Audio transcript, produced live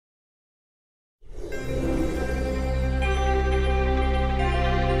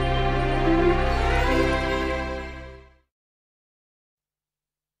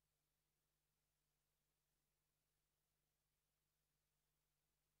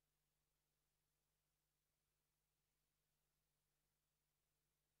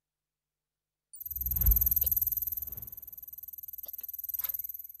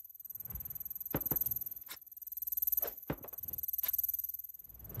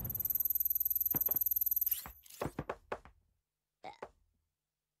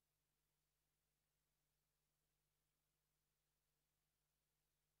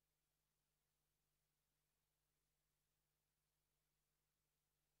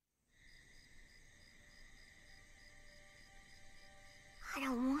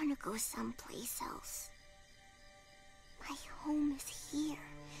go someplace else. My home is here.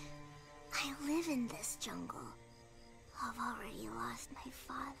 I live in this jungle. I've already lost my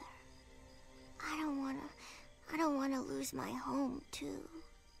father. I don't wanna lose my home, too.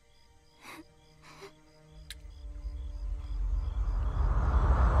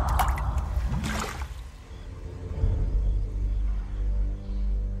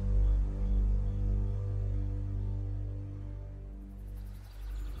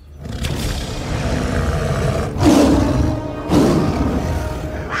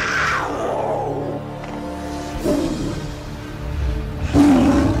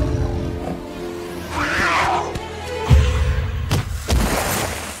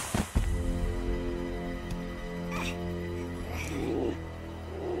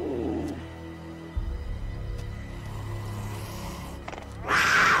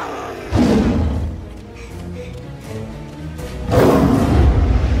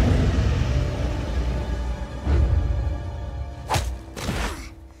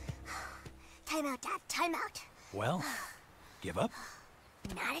 Time out. Well, give up?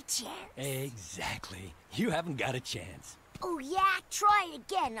 Not a chance. Exactly. You haven't got a chance. Oh yeah? Try it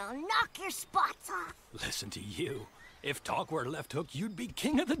again. I'll knock your spots off. Listen to you. If talk were left hook, you'd be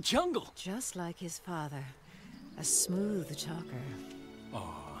king of the jungle. Just like his father. A smooth talker.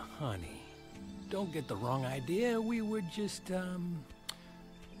 Oh, honey. Don't get the wrong idea. We were just,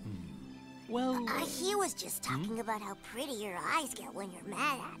 well... He was just talking about how pretty your eyes get when you're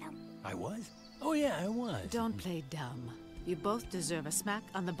mad at him. I was? Oh, yeah, I was. Don't play dumb. You both deserve a smack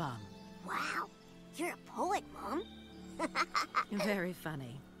on the bum. Wow. You're a poet, Mom. Very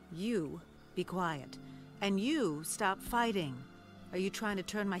funny. You, be quiet. And you, stop fighting. Are you trying to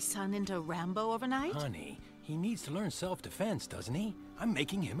turn my son into Rambo overnight? Honey, he needs to learn self-defense, doesn't he? I'm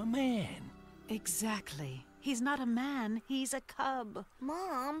making him a man. Exactly. He's not a man, he's a cub.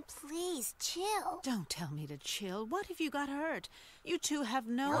 Mom, please, chill. Don't tell me to chill. What if you got hurt? You two have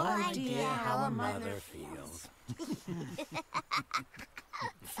no idea how a mother feels.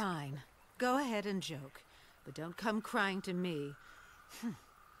 Fine. Go ahead and joke. But don't come crying to me.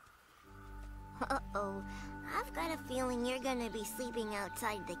 Uh-oh. I've got a feeling you're gonna be sleeping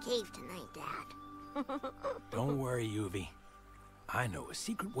outside the cave tonight, Dad. Don't worry, Yuvi. I know a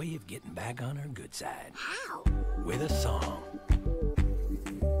secret way of getting back on her good side. How? With a song.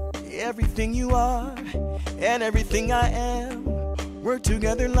 Everything you are and everything I am work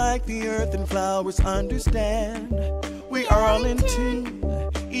together like the earth and flowers understand. We are all in tune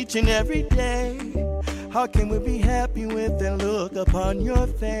each and every day. How can we be happy with that look upon your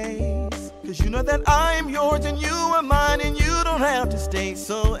face? 'Cause you know that I am yours and you are mine, and you don't have to stay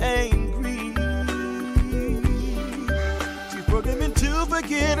so angry. Forgive and to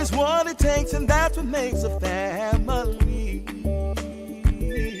forget is what it takes, and that's what makes a family.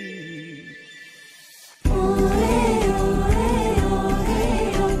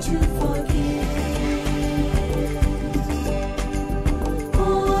 Don't you forget.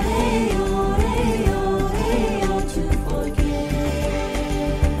 Don't you forget.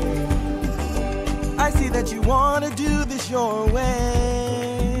 I see that you want to do this your way.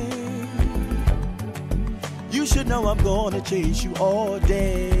 You should know I'm gonna chase you all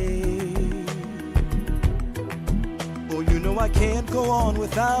day. Oh, you know I can't go on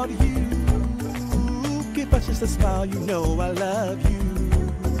without you. Give us just a smile, you know I love you.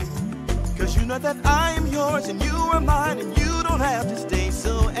 'Cause you know that I am yours and you are mine, and you don't have to stay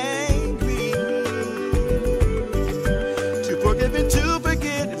so angry. To forgive and to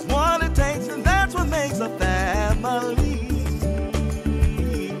forget is what it takes, and that's what makes a family.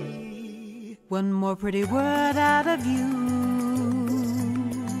 One more pretty word out of you,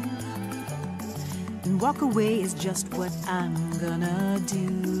 and walk away is just what I'm gonna do.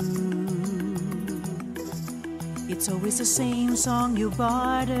 It's always the same song you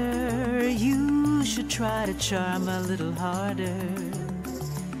barter. You should try to charm a little harder.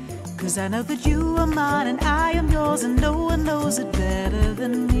 'Cause I know that you are mine and I am yours, and no one knows it better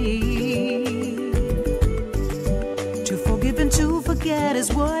than me. To forgive and to forget is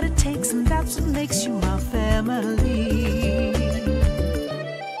what it takes, and that's what makes you my family.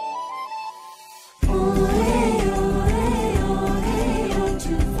 Don't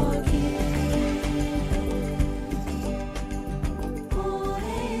you forget.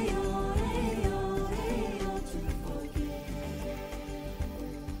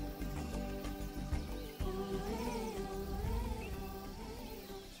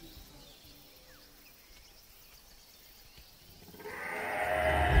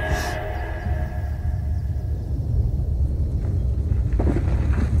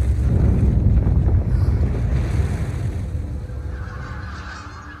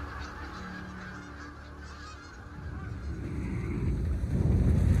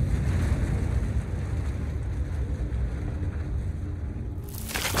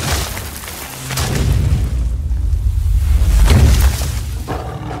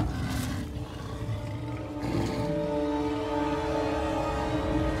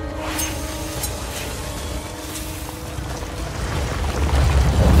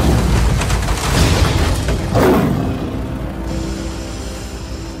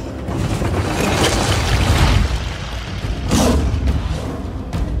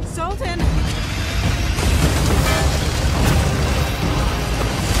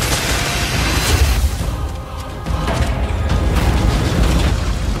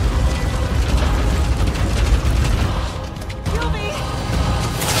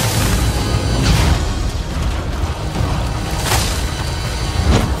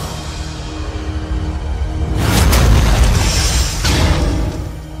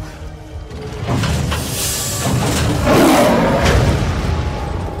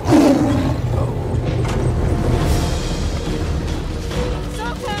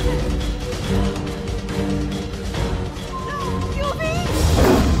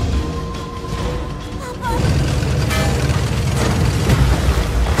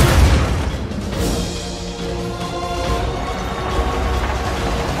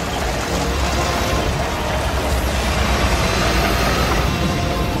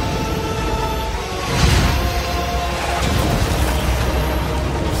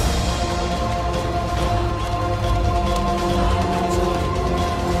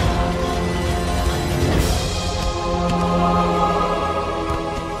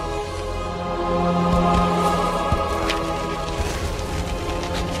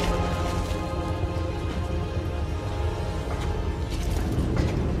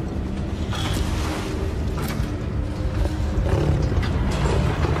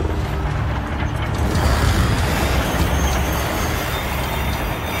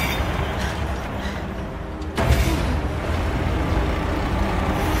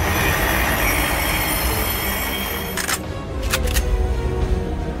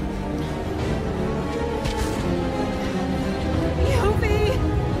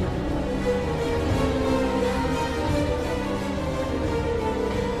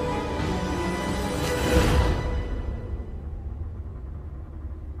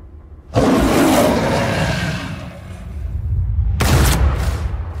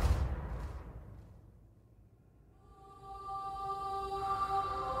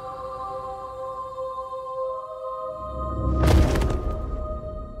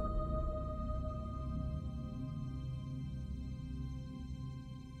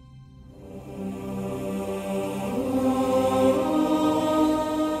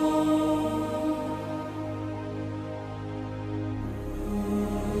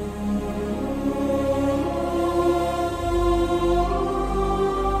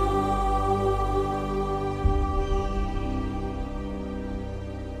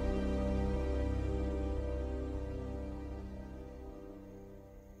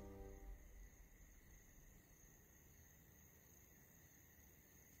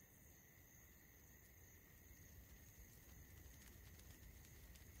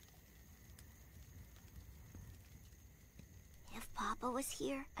 was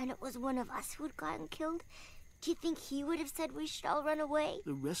here and it was one of us who'd gotten killed, do you think he would have said we should all run away?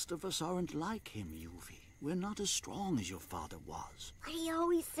 The rest of us aren't like him, Yuvi. We're not as strong as your father was. But he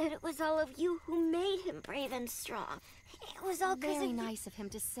always said it was all of you who made him brave and strong. It was all 'cause Very of nice of him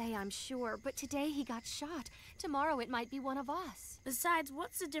to say, I'm sure, but today he got shot. Tomorrow it might be one of us. Besides,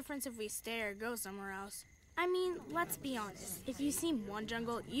 what's the difference if we stay or go somewhere else? I mean, let's be honest. If you've seen one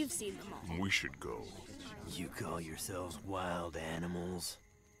jungle, you've seen them all. We should go. You call yourselves wild animals?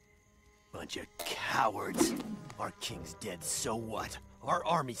 Bunch of cowards. Our king's dead, so what? Our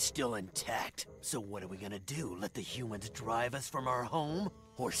army's still intact. So what are we gonna do? Let the humans drive us from our home?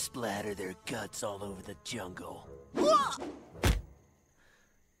 Or splatter their guts all over the jungle?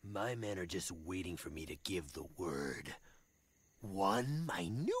 My men are just waiting for me to give the word. One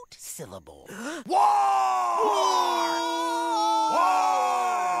minute syllable. War!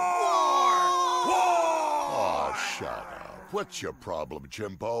 Oh, shut up. What's your problem,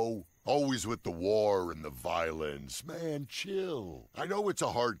 Jimbo? Always with the war and the violence. Man, chill. I know it's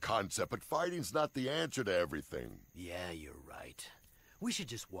a hard concept, but fighting's not the answer to everything. Yeah, you're right. We should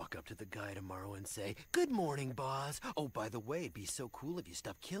just walk up to the guy tomorrow and say, "Good morning, boss. Oh, by the way, it'd be so cool if you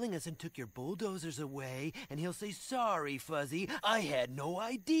stopped killing us and took your bulldozers away." And he'll say, "Sorry, Fuzzy. I had no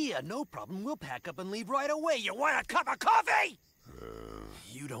idea. No problem. We'll pack up and leave right away. You want a cup of coffee?"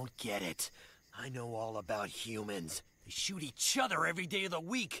 You don't get it. I know all about humans. They shoot each other every day of the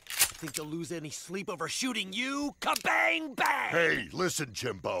week. Think they'll lose any sleep over shooting you? Kabang bang! Hey, listen,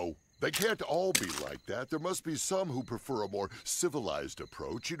 Jimbo. They can't all be like that. There must be some who prefer a more civilized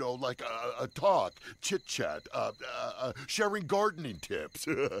approach, you know, like a talk, chit-chat, sharing gardening tips.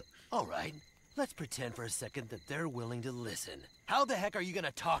 All right, let's pretend for a second that they're willing to listen. How the heck are you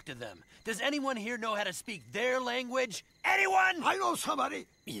gonna talk to them? Does anyone here know how to speak their language? Anyone? I know somebody.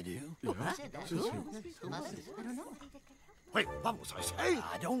 You do? Wait, what was I saying?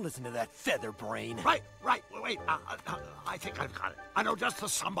 Don't listen to that feather brain. Right, wait, I think I've got it. I know just the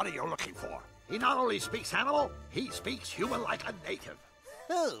somebody you're looking for. He not only speaks animal, he speaks human like a native.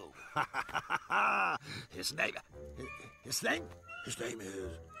 Who? His name is...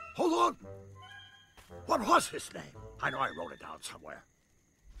 Hold on. What was his name? I know I wrote it down somewhere.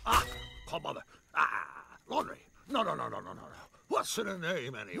 Call Mother. Laundry. No. What's in a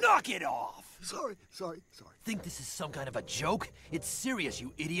name anyway? Knock it off! Sorry. Think this is some kind of a joke? It's serious,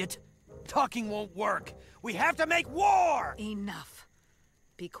 you idiot. Talking won't work. We have to make war! Enough.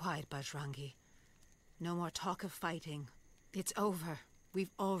 Be quiet, Bajrangi. No more talk of fighting. It's over.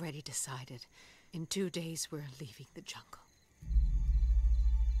 We've already decided. In 2 days, we're leaving the jungle.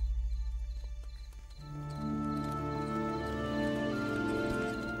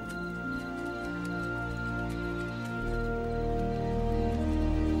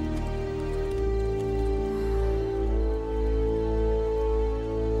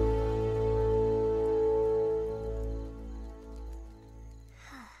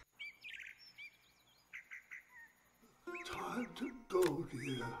 Time to go,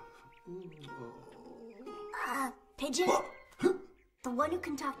 dear. Pigeon? The one who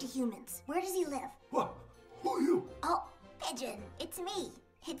can talk to humans. Where does he live? What? Who are you? Oh, Pigeon, it's me.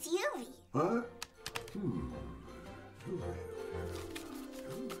 It's Yuvi. Huh?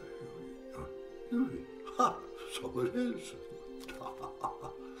 Yuvi. Ha, so it is.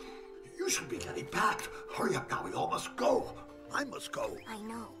 You should be getting packed. Hurry up now, we all must go. I must go. I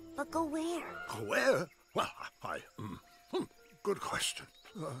know, but go where? Go where? Well, good question.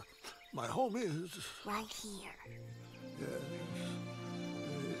 My home is... Right here. Yes,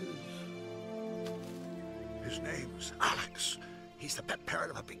 his name's Alex. He's the pet parrot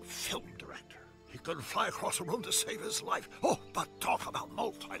of a big film director. He couldn't fly across the room to save his life. Oh, but talk about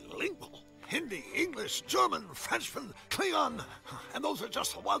multilingual. Hindi, English, German, Frenchman, Klingon. And those are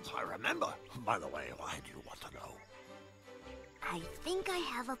just the ones I remember. By the way, why do you want to know? I think I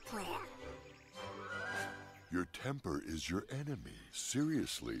have a plan. Your temper is your enemy.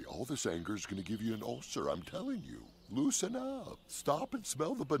 Seriously, all this anger's gonna give you an ulcer, I'm telling you. Loosen up. Stop and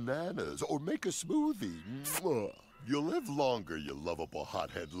smell the bananas, or make a smoothie. Mwah. You'll live longer, you lovable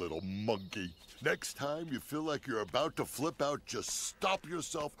hothead little monkey. Next time you feel like you're about to flip out, just stop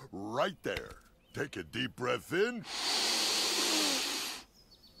yourself right there. Take a deep breath in.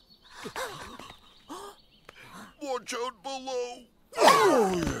 Watch out below.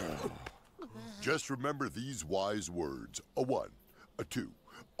 Oh, yeah. Just remember these wise words. A 1, a 2,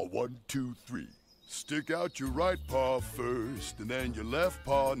 a 1, 2, 3. Stick out your right paw first, and then your left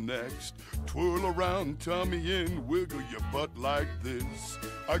paw next. Twirl around, tummy in, wiggle your butt like this.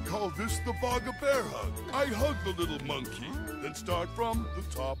 I call this the Vaga Bear Hug. I hug the little monkey, then start from the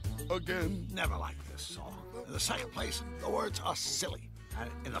top again. Never liked this song. In the second place, the words are silly.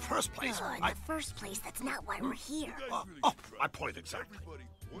 In the first place, Oh, in the first place, that's not why we're here. my point exactly.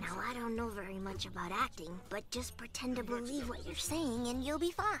 Now, I don't know very much about acting, but just pretend to believe what you're saying and you'll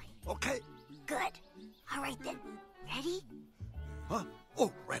be fine. Okay. Good. All right then. Ready? Huh?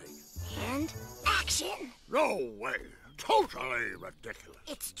 Oh, ready. And action! No way. Totally ridiculous.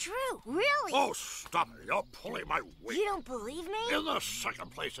 It's true, really. Oh, stop it. You're pulling my weight. You don't believe me? In the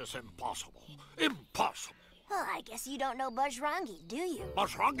second place, it's impossible. Impossible. Well, I guess you don't know Bajrangi, do you?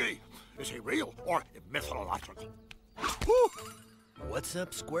 Bajrangi? Is he real or mythological? What's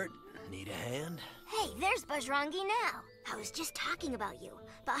up, Squirt? Need a hand? Hey, there's Bajrangi now. I was just talking about you,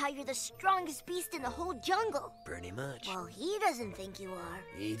 about how you're the strongest beast in the whole jungle. Pretty much. Well, he doesn't think you are.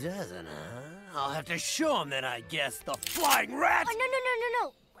 He doesn't, huh? I'll have to show him then, I guess. The flying rat! Oh,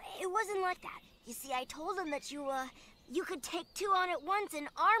 no. It wasn't like that. You see, I told him that you could take two on at once in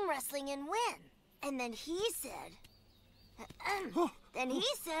arm wrestling and win. And then he said... No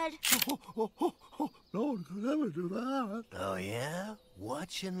one could ever do that. Oh, yeah?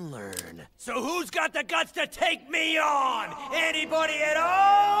 Watch and learn. So who's got the guts to take me on? Anybody at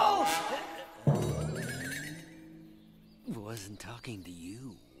all? Wasn't talking to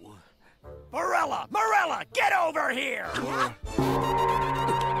you. Morella, get over here!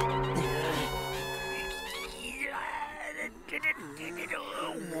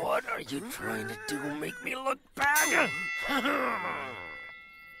 What are you trying to do? Make me look bad?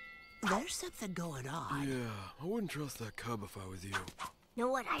 There's something going on. Yeah, I wouldn't trust that cub if I was you. Know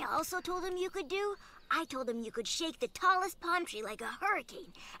what I also told him you could do? I told him you could shake the tallest palm tree like a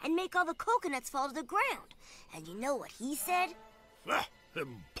hurricane and make all the coconuts fall to the ground. And you know what he said?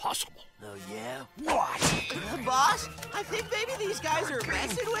 Impossible. Oh, yeah? What? Boss, I think maybe these guys are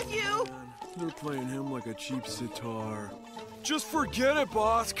messing with you. They're playing him like a cheap sitar. Just forget it,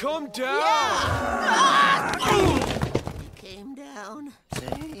 boss. Come down. Yeah. Came down.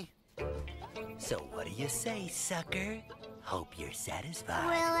 See? So what do you say, sucker? Hope you're satisfied.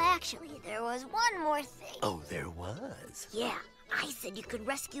 Well, actually, there was one more thing. Oh, there was? Yeah, I said you could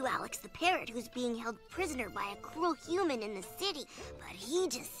rescue Alex the parrot who's being held prisoner by a cruel human in the city, but he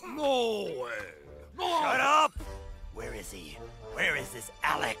just said... No way. Shut up! Where is he? Where is this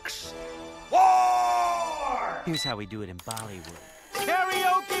Alex? War! Here's how we do it in Bollywood.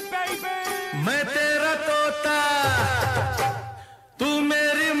 Karaoke, baby! मैं तेरा तोता, तू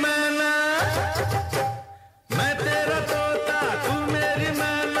मेरी मैना. मैं तेरा तोता, तू मेरी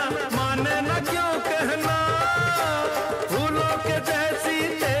मैना. माने ना क्यों कहना. फूलों के जैसी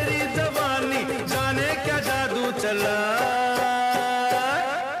तेरी जवानी. जाने क्या जादू चला.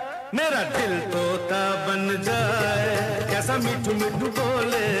 मेरा दिल तोता बन जाए. कैसा मिठू मिठू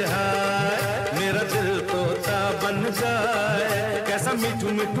बोले हाय. मेरा दिल तोता बन जाए. कैसा मिठू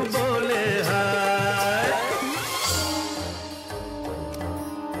मिठू बोले हाय.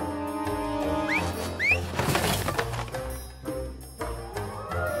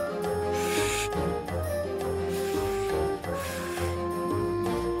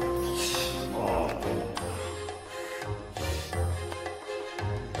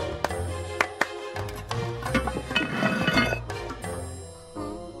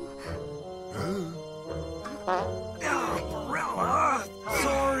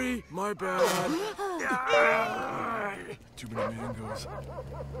 Sorry, my bad. Too many mangoes.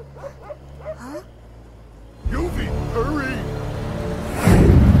 Huh? Yuffie, hurry!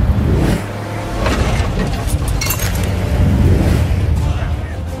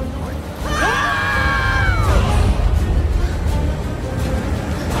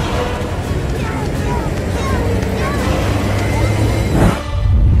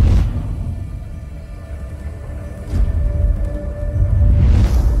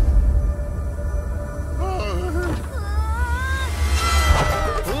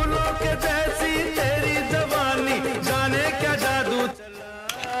 फूलों के जैसी तेरी जवानी. जाने क्या जादू चला.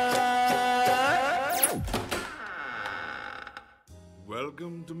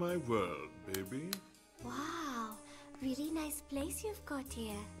 Welcome to my world, baby. Wow, really nice place you've got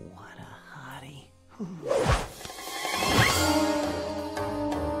here. What a hottie.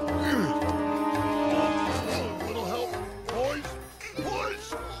 Little help, boys. Boys,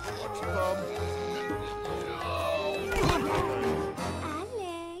 watch them.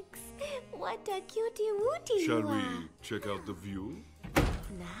 Alex, what a cutie-wootie Shall you we are. check out the view?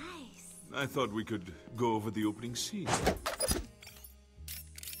 Nice. I thought we could go over the opening scene.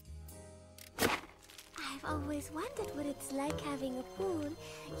 I've always wondered what it's like having a pool,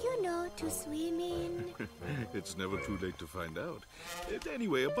 you know, to swim in. It's never too late to find out.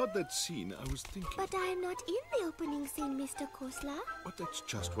 Anyway, about that scene, I was thinking. But I'm not in the opening scene, Mr. Khosla. But that's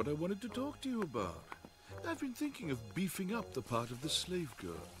just what I wanted to talk to you about. I've been thinking of beefing up the part of the slave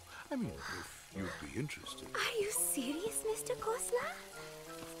girl. I mean, if you'd be interested. Are you serious, Mr. Kosla?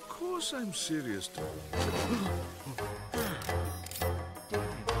 Of course I'm serious, Dodo.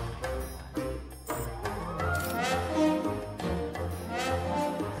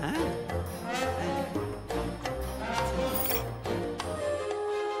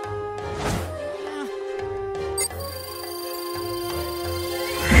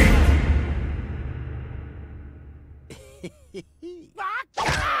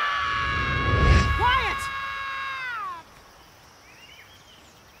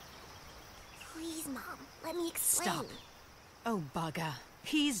 Please, Mom, let me explain. Stop. Oh, bugger.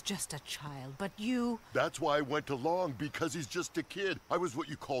 He's just a child, but you... That's why I went along, because he's just a kid. I was what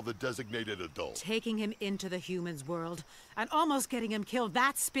you call the designated adult. Taking him into the humans' world and almost getting him killed,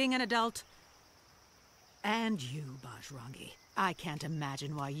 that's being an adult. And you, Bajrangi. I can't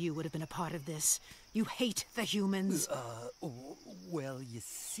imagine why you would have been a part of this. You hate the humans. Well, you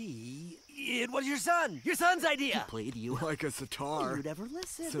see, it was your son. Your son's idea. He played you like a sitar. You'd ever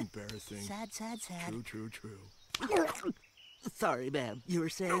listen. It's embarrassing. Sad. True. Sorry, ma'am. You were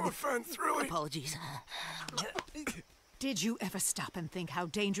saying... No offense, really. Apologies. Did you ever stop and think how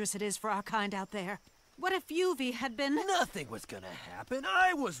dangerous it is for our kind out there? What if Yuvi had been... Nothing was gonna happen.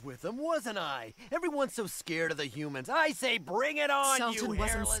 I was with them, wasn't I? Everyone's so scared of the humans. I say bring it on, Sultan you wasn't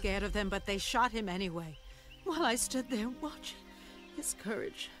hairless... scared of them, but they shot him anyway. While I stood there watching his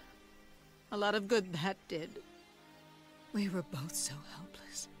courage. A lot of good that did. We were both so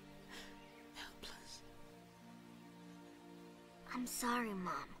helpless. I'm sorry,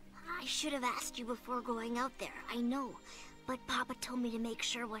 Mom. I should have asked you before going out there, I know. But Papa told me to make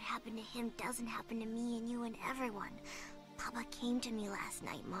sure what happened to him doesn't happen to me and you and everyone. Papa came to me last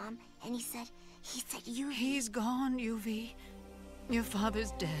night, Mom, and he said Yuvi... He's gone, Yuvi. Your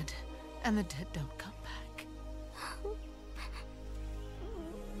father's dead, and the dead don't come back.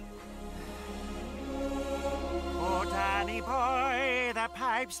 Oh, Danny boy, the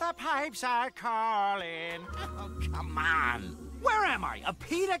pipes are calling. Oh, come on. Where am I? A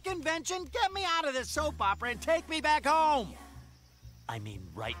PETA convention? Get me out of this soap opera and take me back home. I mean,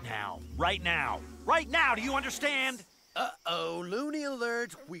 right now. Right now. Right now, do you understand? Uh-oh, loony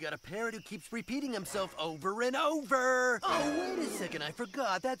alert. We got a parrot who keeps repeating himself over and over. Oh, wait a second, I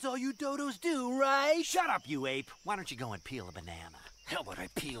forgot. That's all you dodos do, right? Shut up, you ape. Why don't you go and peel a banana? How about I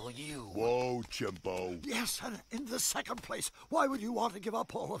peel you? Whoa, Chimbo. Yes, and in the second place, why would you want to give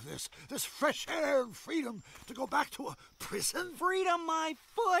up all of this? This fresh air and freedom to go back to a prison? Freedom, my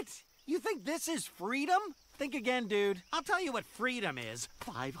foot! You think this is freedom? Think again, dude. I'll tell you what freedom is.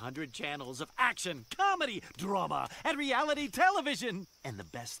 500 channels of action, comedy, drama, and reality television. And the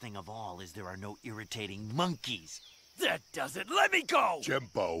best thing of all is there are no irritating monkeys. That does it. Let me go!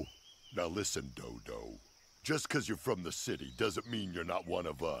 Chimbo, now listen, Dodo. Just because you're from the city doesn't mean you're not one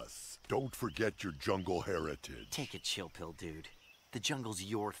of us. Don't forget your jungle heritage. Take a chill pill, dude. The jungle's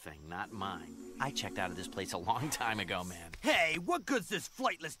your thing, not mine. I checked out of this place a long time ago, man. Hey, what good's this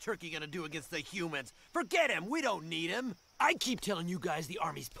flightless turkey gonna do against the humans? Forget him, we don't need him. I keep telling you guys the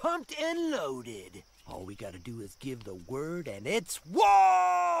army's pumped and loaded. All we gotta do is give the word and it's war!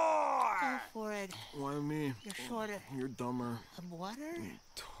 Go for it. Why me? You're shorter. You're dumber. I'm water?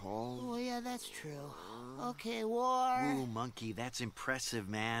 Tall. Oh, yeah, that's true. Okay, war. Ooh, monkey, that's impressive,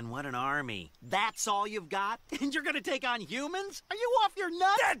 man. What an army. That's all you've got? And you're gonna take on humans? Are you off your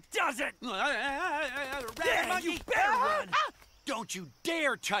nuts? That does it! Yeah, monkey. You better run! Don't you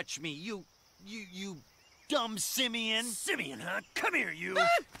dare touch me, you dumb simian. Simian, huh? Come here, you!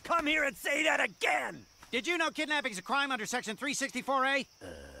 Come here and say that again! Did you know kidnapping is a crime under Section 364A?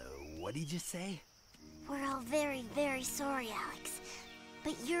 What did you say? We're all very, very sorry, Alex.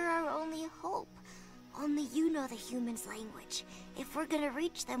 But you're our only hope. Only you know the humans' language. If we're gonna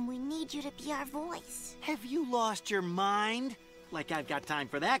reach them, we need you to be our voice. Have you lost your mind? Like I've got time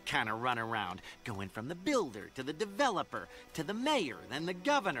for that kind of runaround. Going from the builder to the developer to the mayor, then the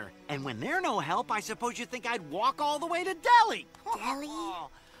governor. And when they're no help, I suppose you think I'd walk all the way to Delhi. Delhi?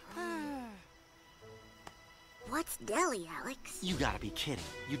 What's Delhi, Alex? You gotta be kidding.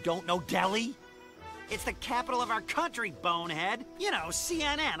 You don't know Delhi? It's the capital of our country, bonehead. You know,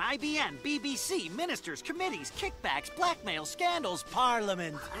 CNN, IBN, BBC, ministers, committees, kickbacks, blackmail, scandals,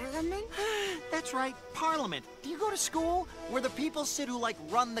 parliament. Parliament? That's right, parliament. Do you go to school? Where the people sit who, like,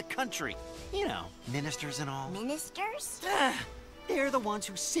 run the country. You know, ministers and all. Ministers? They're the ones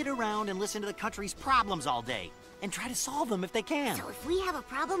who sit around and listen to the country's problems all day and try to solve them if they can. So if we have a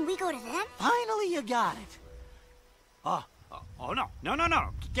problem, we go to them? Finally, you got it. Oh, no. No.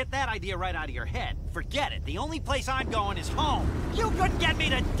 Get that idea right out of your head. Forget it. The only place I'm going is home. You couldn't get me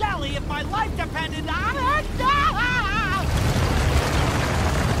to Delhi if my life depended on it!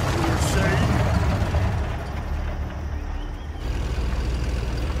 You say?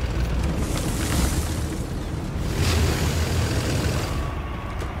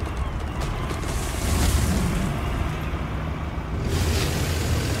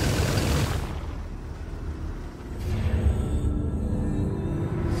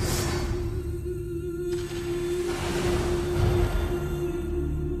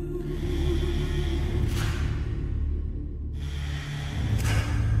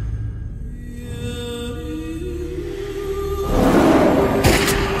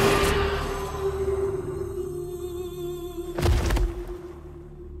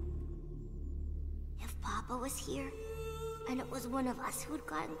 Was here, and it was one of us who'd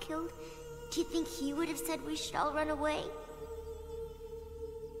gotten killed, do you think he would have said we should all run away?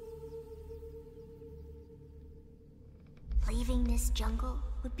 Leaving this jungle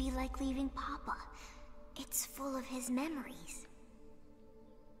would be like leaving Papa. It's full of his memories.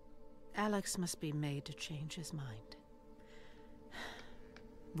 Alex must be made to change his mind.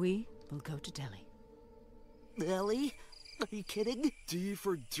 We will go to Delhi. Delhi? Are you kidding? D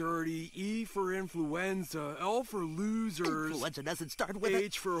for dirty, E for influenza, L for losers. Influenza doesn't start with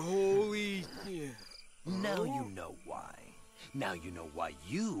H for holy. Yeah. Now you know why. Now you know why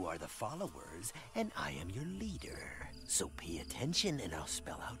you are the followers, and I am your leader. So pay attention, and I'll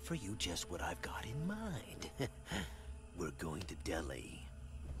spell out for you just what I've got in mind. We're going to Delhi.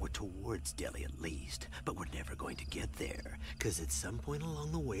 We're towards Delhi at least, but we're never going to get there, because at some point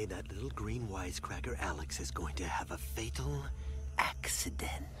along the way, that little green wisecracker Alex is going to have a fatal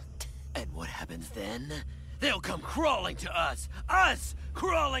accident. And what happens then? They'll come crawling to us! Us!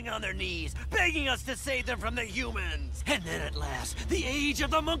 Crawling on their knees, begging us to save them from the humans! And then at last, the age of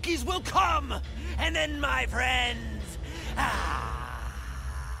the monkeys will come! And then, my friends...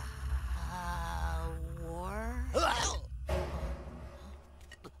 War?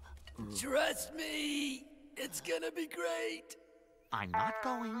 Trust me, it's gonna be great. I'm not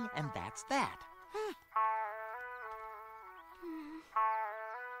going, and that's that.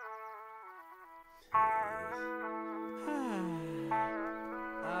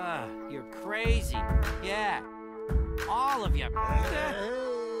 You're crazy. Yeah. All of you.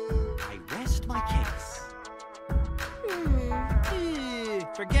 I rest my case.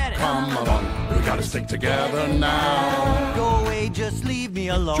 Forget it. Come along, we gotta stick together now. Go away, just leave me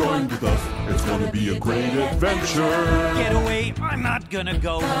alone. Join with us, it's gonna be a great adventure. Get away, I'm not gonna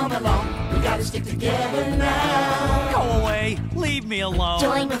go. Come along, we gotta stick together now. Go away, leave me alone.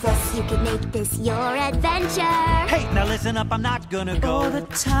 Join with us, you can make this your adventure. Hey, now listen up, I'm not gonna go. Oh, the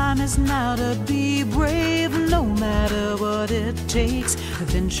time is now to be brave, no matter what it takes.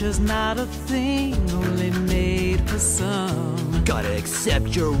 Adventure's not a thing only made for some. Gotta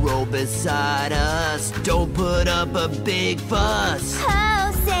accept your role beside us. Don't put up a big fuss.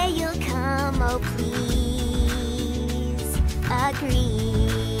 Oh, say you'll come, oh please, agree.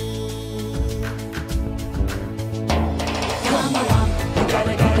 Come along, you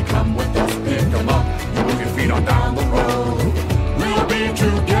gotta come with us. Pick 'em up, you move your feet on down the road. We'll be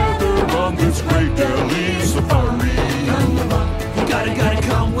together on this great Delhi safari. Come along, You gotta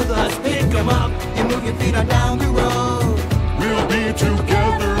come with us. Pick 'em up. you move your feet on down the road. We'll be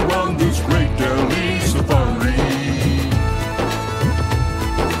together on this great Delhi safari.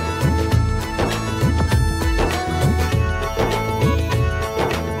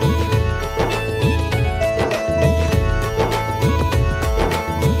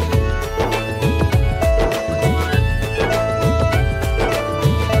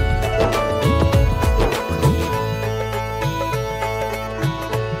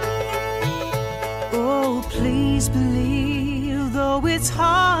 Oh, please believe, though it's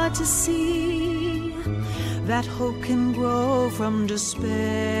hard to see, that hope can grow from despair.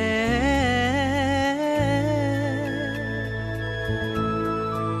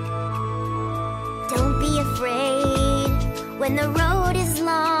 Don't be afraid when the road is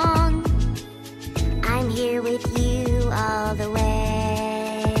long. I'm here with you all the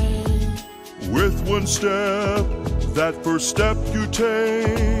way. With one step, that first step you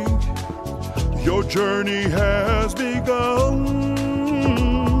take, your journey has begun.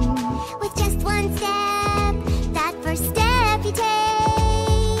 With just one step, that first step you take,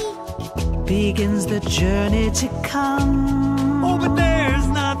 Begins the journey to come. Oh, but there's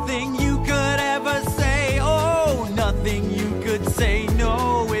nothing you could ever say. Oh, nothing you could say.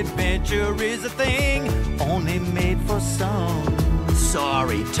 No, adventure is a thing only made for some.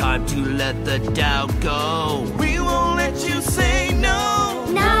 Sorry, time to let the doubt go. We won't let you sing.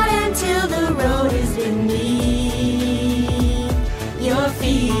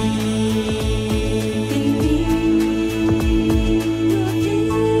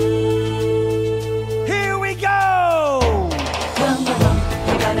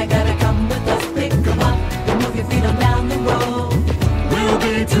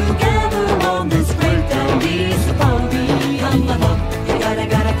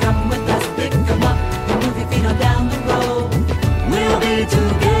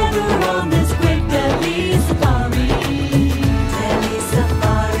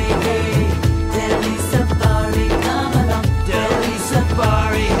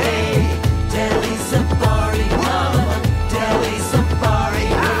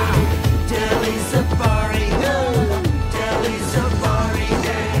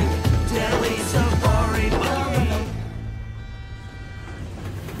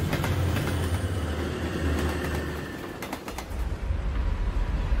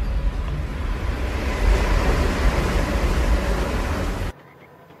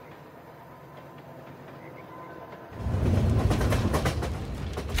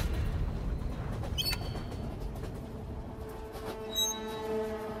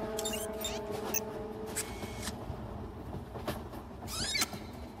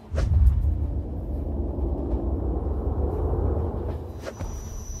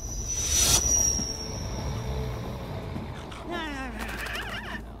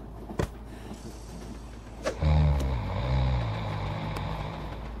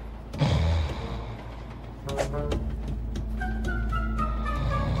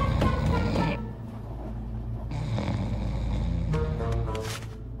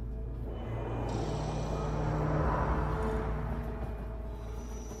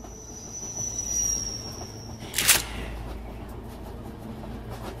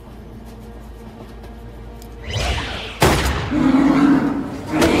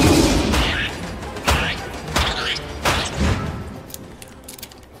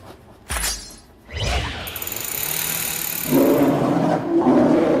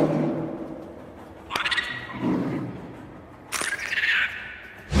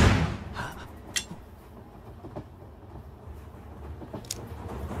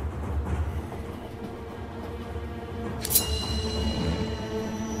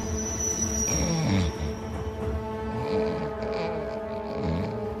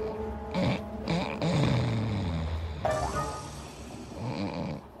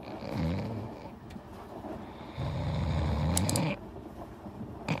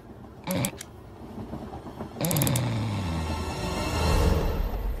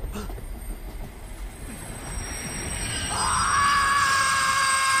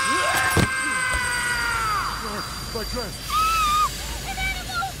 My dress! An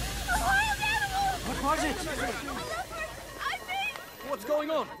animal! A wild animal! What was it? What's going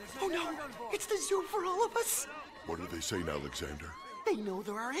on? Oh no! It's the zoo for all of us! What are they saying, Alexander? They know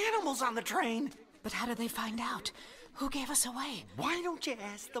there are animals on the train! But how did they find out? Who gave us away? Why don't you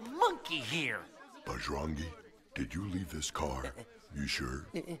ask the monkey here? Bajrangi, did you leave this car? You sure?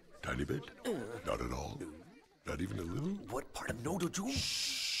 Tiny bit? Not at all? Not even a little? What part of no did you?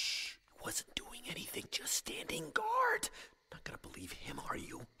 Shh! Wasn't doing anything, just standing guard. Not gonna believe him, are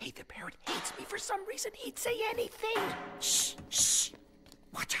you? Hey, the parrot hates me for some reason. He'd say anything. Shh! Shh!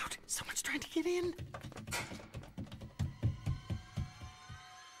 Watch out! Someone's trying to get in.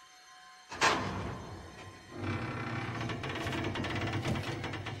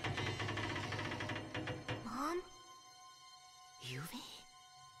 Mom? Yuvi?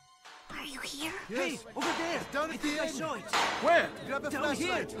 Are you here? Hey, over there! Down at the end! I saw it! Where? Grab a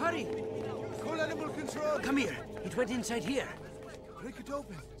flashlight! Hurry! Call animal control! Come here! It went inside here! Break it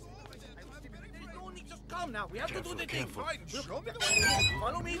open! Just calm now. We have to do the thing. Careful. We'll go.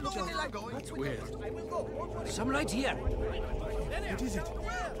 Follow me. Look at the light. That's weird. I will go. Some light here! What is it?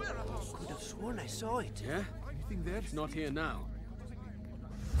 Could have sworn I saw it. Yeah? Anything there? It's not here now.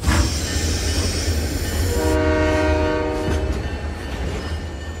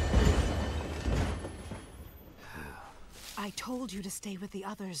 I told you to stay with the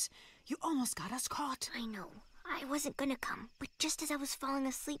others. You almost got us caught. I know. I wasn't gonna come, but just as I was falling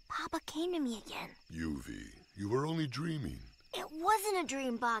asleep, Papa came to me again. Yuvi, you were only dreaming. It wasn't a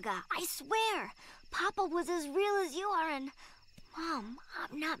dream, Baga. I swear. Papa was as real as you are, and... Mom,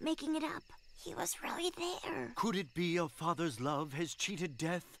 I'm not making it up. He was really there. Could it be your father's love has cheated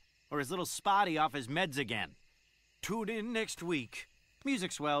death? Or is little Spotty off his meds again? Tune in next week.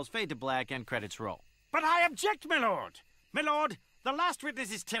 Music swells, fade to black, and credits roll. But I object, my lord! My lord, the last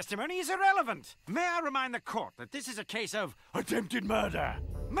witness's testimony is irrelevant. May I remind the court that this is a case of attempted murder?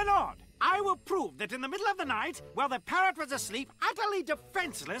 My lord, I will prove that in the middle of the night, while the parrot was asleep, utterly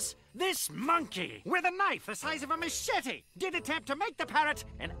defenseless, this monkey, with a knife the size of a machete, did attempt to make the parrot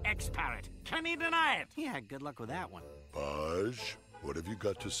an ex-parrot. Can he deny it? Yeah, good luck with that one. Baj, what have you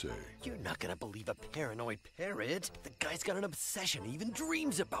got to say? You're not gonna believe a paranoid parrot. The guy's got an obsession. He even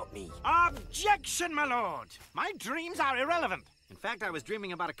dreams about me. Objection, my lord! My dreams are irrelevant. In fact, I was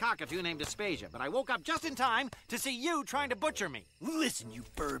dreaming about a cockatoo named Aspasia, but I woke up just in time to see you trying to butcher me. Listen, you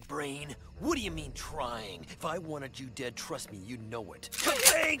bird brain. What do you mean trying? If I wanted you dead, trust me, you know it.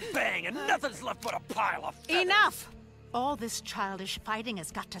 Bang, bang, and nothing's left but a pile of feathers. Enough! All this childish fighting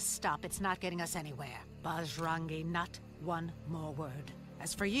has got to stop. It's not getting us anywhere. Bajrangi, not one more word.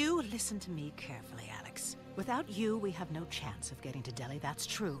 As for you, listen to me carefully, Alex. Without you, we have no chance of getting to Delhi, that's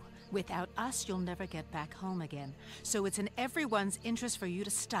true. Without us, you'll never get back home again. So it's in everyone's interest for you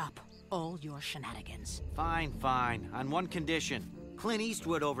to stop all your shenanigans. Fine, fine. On one condition. Clint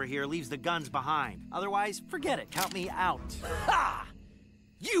Eastwood over here leaves the guns behind. Otherwise, forget it. Count me out. Ha!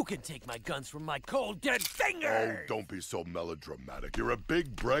 You can take my guns from my cold, dead fingers! Oh, don't be so melodramatic. You're a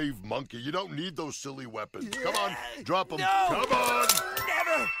big, brave monkey. You don't need those silly weapons. Come on, drop them. No! Come on!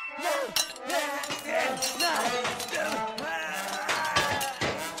 Never!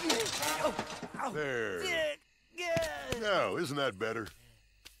 There. Now, isn't that better?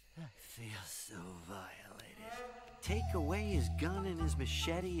 I feel so violated. Take away his gun and his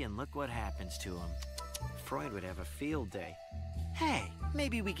machete and look what happens to him. Freud would have a field day. Hey,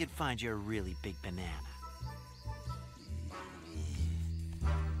 maybe we could find you a really big banana.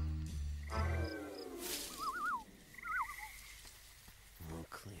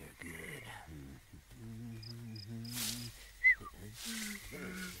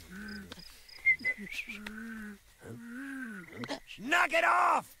 Knock it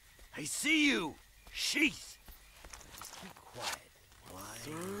off! I see you! Sheath! Just keep quiet.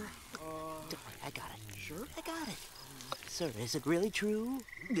 I got it. Sure? I got it. Sir, is it really true?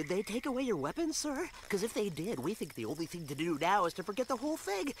 Did they take away your weapons, sir? Because if they did, we think the only thing to do now is to forget the whole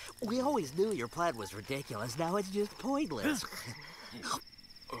thing. We always knew your plan was ridiculous. Now it's just pointless.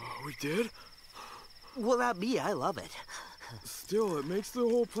 We did? Well, not me. I love it. Still, it makes the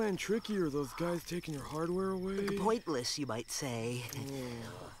whole plan trickier, those guys taking your hardware away. Pointless, you might say.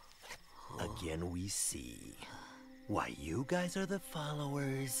 Again we see. Why, you guys are the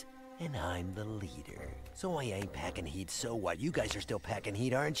followers, and I'm the leader. So I ain't packing heat, so what? You guys are still packing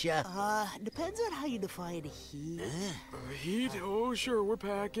heat, aren't ya? Depends on how you define heat. Heat? Oh, sure, we're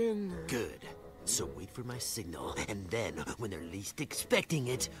packing. Good. So wait for my signal, and then, when they're least expecting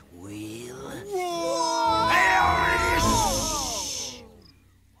it, we'll... Wait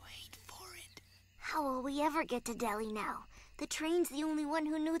for it. How will we ever get to Delhi now? The train's the only one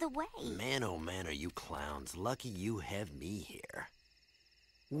who knew the way. Man, oh man, are you clowns. Lucky you have me here.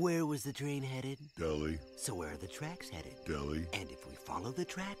 Where was the train headed? Delhi. So where are the tracks headed? Delhi. And if we follow the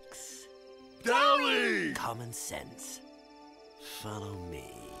tracks... Delhi! Common sense. Follow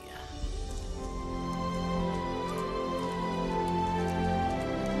me.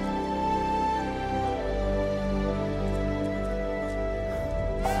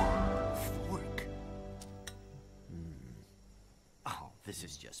 This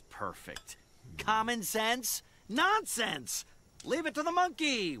is just perfect. Common sense? Nonsense! Leave it to the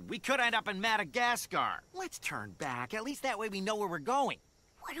monkey. We could end up in Madagascar. Let's turn back. At least that way we know where we're going.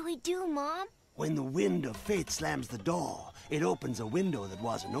 What do we do, Mom? When the wind of fate slams the door, it opens a window that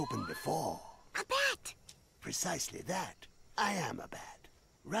wasn't opened before. A bat! Precisely that. I am a bat.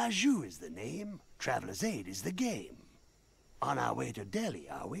 Raju is the name. Traveler's Aid is the game. On our way to Delhi,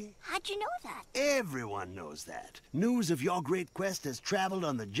 are we? How'd you know that? Everyone knows that. News of your great quest has traveled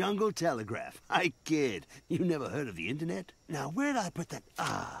on the Jungle Telegraph. I kid. You never heard of the internet? Now, where'd I put that?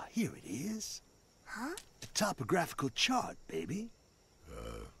 Ah, here it is. Huh? A topographical chart, baby.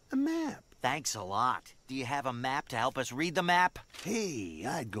 A map. Thanks a lot. Do you have a map to help us read the map? Hey,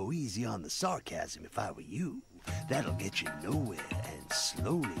 I'd go easy on the sarcasm if I were you. That'll get you nowhere, and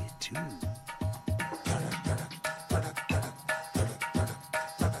slowly, too.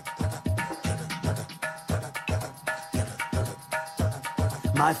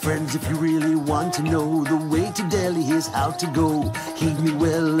 My friends, if you really want to know the way to Delhi, here's how to go. Heed me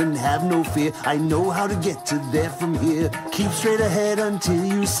well and have no fear. I know how to get to there from here. Keep straight ahead until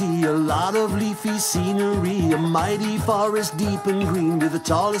you see a lot of leafy scenery. A mighty forest deep and green with the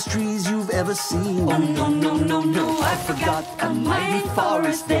tallest trees you've ever seen. Oh no, no, no, no, I forgot. A mighty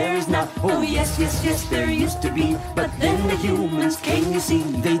forest there is not. Oh yes, yes, yes, there used to be. But then the humans came, you see.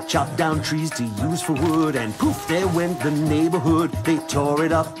 They chopped down trees to use for wood, and poof, there went the neighborhood. They tore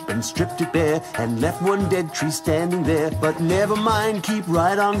it up and stripped it bare and left one dead tree standing there. But never mind, keep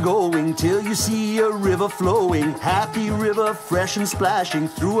right on going till you see a river flowing. Happy river, fresh and splashing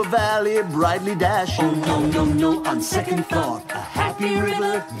through a valley, brightly dashing. Oh no, no, no, on second thought, a happy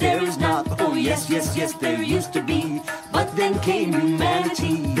river there is not. Oh yes, yes, yes, there used to be. But then came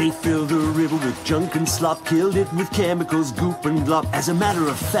humanity. They filled the river with junk and slop, killed it with chemicals, goop and glop. As a matter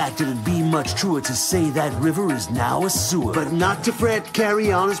of fact, it'd be much truer to say that river is now a sewer. But not to fret, carry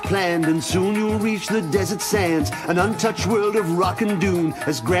on as planned, and soon you'll reach the desert sands, an untouched world of rock and dune,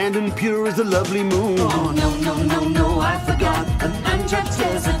 as grand and pure as the lovely moon. Oh no, no, no, no, I forgot. An untouched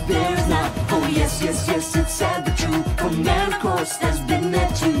desert there is not. Oh yes, yes, yes, it's sad but true. For man, of course, has been there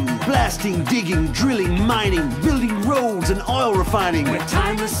too. Blasting, digging, drilling, mining, building roads and oil refining. Where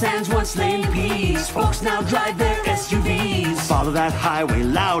timeless sands once lay in peace, folks now drive their SUVs. Follow that highway,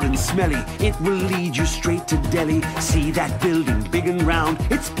 loud and smelly. It will lead you straight to Delhi. See that building, big and round.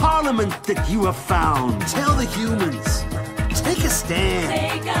 It's Parliament that you have found. Tell the humans, take a stand.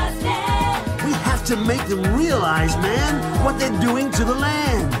 Take a stand. We have to make them realize, man, what they're doing to the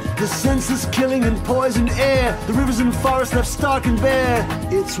land. The senseless killing and poisoned air, the rivers and forests left stark and bare.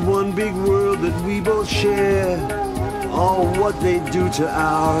 It's one big world that we both share. All what they do to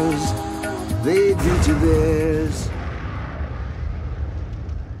ours, they do to theirs.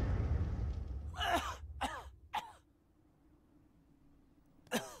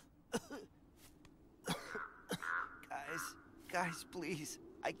 Guys, please.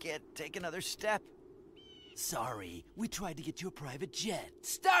 I can't take another step. Sorry, we tried to get you a private jet.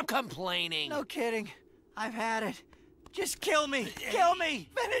 Stop complaining! No kidding. I've had it. Just kill me! Kill me!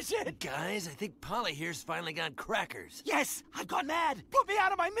 Finish it! Guys, I think Polly here's finally got crackers. Yes! I've gone mad! Put me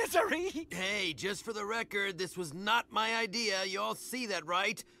out of my misery! Hey, just for the record, this was not my idea. You all see that,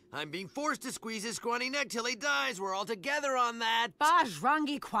 right? I'm being forced to squeeze his scrawny neck till he dies. We're all together on that.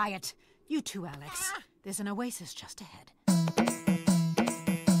 Bajrangi, quiet. You too, Alex. There's an oasis just ahead.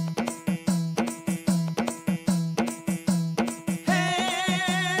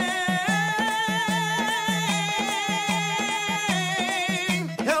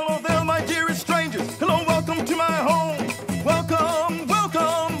 Hello there, my dearest strangers. Hello, welcome to my home. Welcome,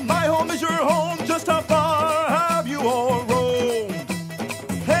 welcome. My home is your home. Just how far have you all roamed?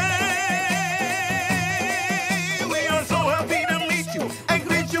 Hey, we are so happy to meet you and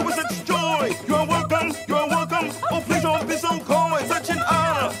greet you with such joy. You're welcome, you're welcome. Oh, please don't be so coy. Such an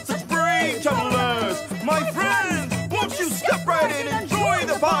honor, such brave travelers. My friends, won't you step right in and enjoy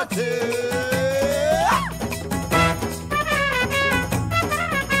the party?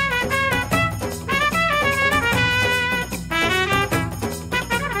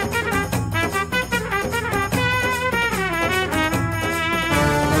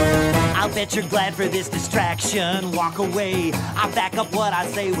 I'll bet you're glad for this distraction. Walk away. I back up what I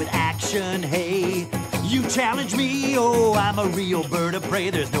say with action. Hey, you challenge me. Oh, I'm a real bird of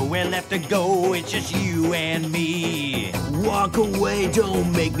prey. There's nowhere left to go. It's just you and me. Walk away,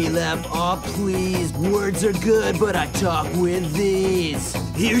 don't make me laugh. Oh, please. Words are good, but I talk with these.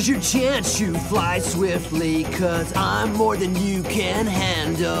 Here's your chance, you fly swiftly, 'cause I'm more than you can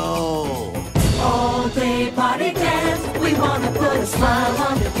handle. All day party dance, we wanna put a smile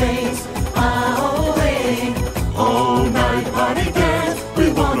on your face. Oh, hey. All night party dance,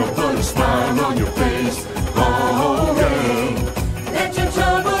 we wanna put a smile on your face. Oh, hey. Let your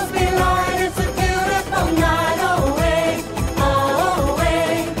troubles be light, it's a beautiful night. Oh, hey. Oh,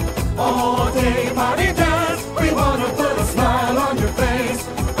 hey. All day party dance, we wanna put a smile on your face.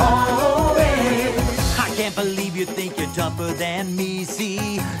 Oh, hey. I can't believe you think you're tougher than me.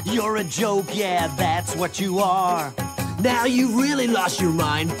 See, you're a joke, yeah, that's what you are. Now you really lost your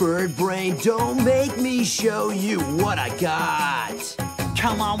mind, bird brain. Don't make me show you what I got.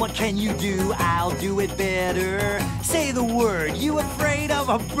 Come on, what can you do? I'll do it better. Say the word. You afraid of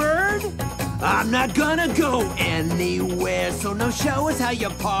a bird? I'm not gonna go anywhere, so now show us how you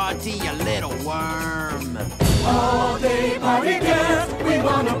party, you little worm. All day party dance, we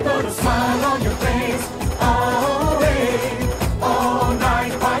wanna put a smile on your face. Oh, hey. All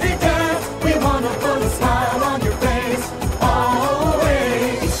night party dance, we wanna put a smile on your face. Oh,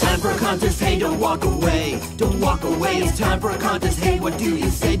 hey. It's time for a contest, hey, don't walk away. Don't walk away, it's time for a contest, hey, what do you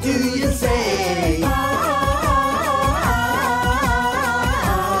say, do you say?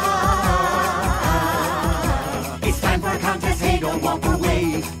 It's time for a contest, hey, don't walk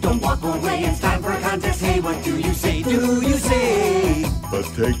away. Don't walk away, it's time for a contest, hey, what do you say, do you say? But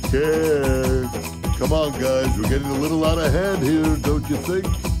take care. Come on, guys, we're getting a little out of hand here, don't you think?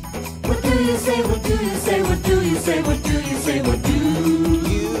 What do you say, what do you say, what do you say, what do you say, what do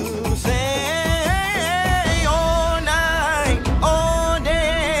you say? All night, all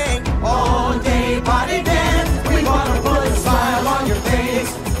day party dance. We wanna put a smile on your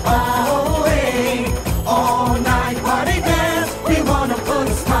face. Oh, hey. All night party dance. We wanna put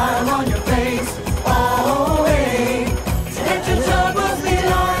a smile on your face. Oh, hey. Let your troubles be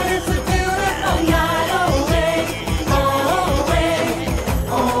light. It's a beautiful night. Oh, hey. Oh, hey.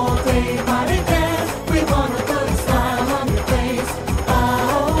 All day party dance. We wanna put a smile on your face.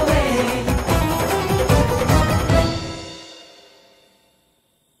 Oh, hey.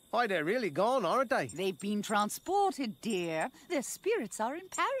 Why, they're really gone, aren't they? They've been transported, dear. Their spirits are in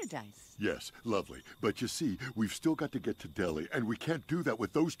paradise. Yes, lovely. But you see, we've still got to get to Delhi, and we can't do that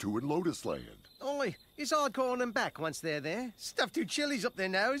with those two in Lotus Land. Only, it's hard calling them back once they're there. Stuffed two chilies up their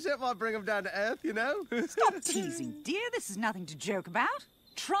nose, that might bring them down to earth, you know? Stop teasing, dear. This is nothing to joke about.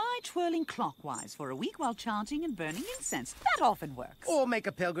 Try twirling clockwise for a week while chanting and burning incense. That often works. Or make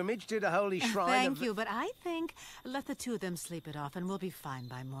a pilgrimage to the holy shrine Thank of... you, but I think let the two of them sleep it off and we'll be fine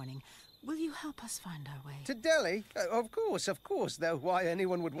by morning. Will you help us find our way? To Delhi? Of course. Though why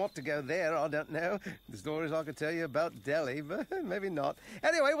anyone would want to go there, I don't know. The stories I could tell you about Delhi, but maybe not.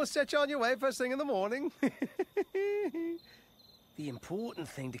 Anyway, we'll set you on your way first thing in the morning. The important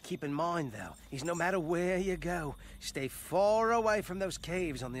thing to keep in mind, though, is no matter where you go, stay far away from those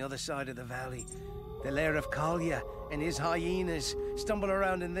caves on the other side of the valley. The lair of Kalya and his hyenas. Stumble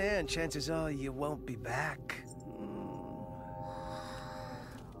around in there and chances are you won't be back.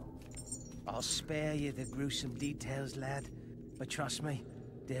 I'll spare you the gruesome details, lad. But trust me,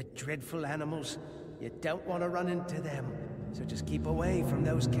 they're dreadful animals. You don't want to run into them. So just keep away from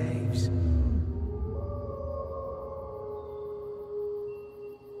those caves.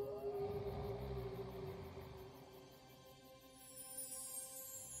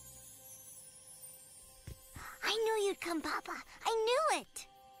 I knew you'd come, Papa. I knew it.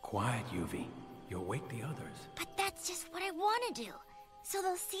 Quiet, Yuvi. You'll wake the others. But that's just what I want to do. So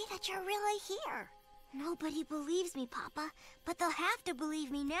they'll see that you're really here. Nobody believes me, Papa, but they'll have to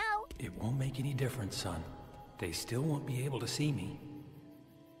believe me now. It won't make any difference, son. They still won't be able to see me.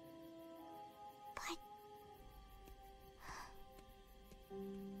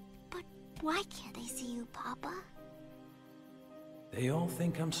 But why can't they see you, Papa? They all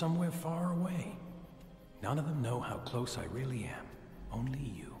think I'm somewhere far away. None of them know how close I really am. Only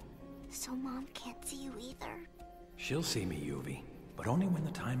you. So Mom can't see you either? She'll see me, Yuvi, but only when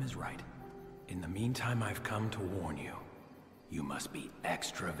the time is right. In the meantime, I've come to warn you. You must be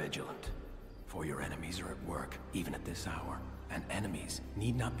extra vigilant. For your enemies are at work, even at this hour. And enemies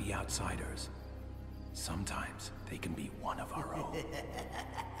need not be outsiders. Sometimes they can be one of our own.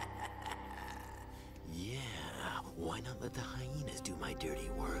 Yeah, why not let the hyenas do my dirty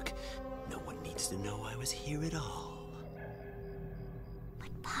work? No one needs to know I was here at all.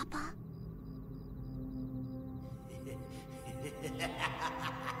 But Papa...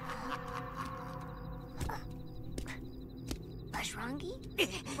 Bajrangi?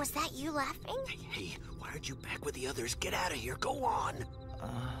 Was that you laughing? Hey, why aren't you back with the others? Get out of here, go on!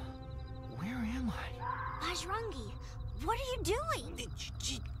 Where am I? Bajrangi, what are you doing?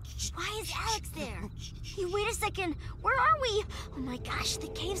 Why is Alex there? Hey, wait a second. Where are we? Oh my gosh, the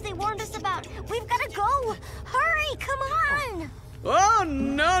caves they warned us about. We've got to go. Hurry, come on. Oh,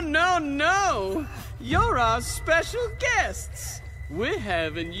 no. You're our special guests. We're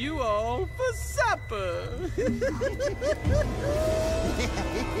having you all for supper.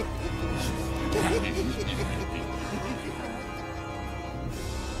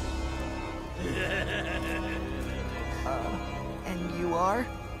 And you are?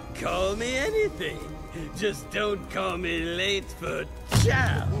 Call me anything. Just don't call me late for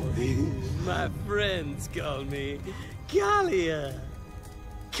chow. My friends call me Kalia.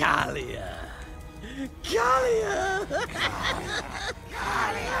 Kalia.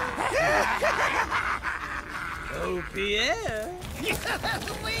 Oh, Pierre.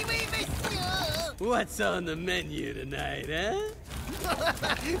 Oui, monsieur. What's on the menu tonight, huh?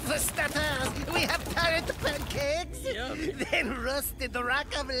 For starters, we have parrot pancakes, then roasted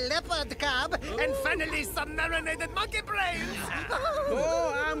rack of leopard cub, and finally some marinated monkey brains.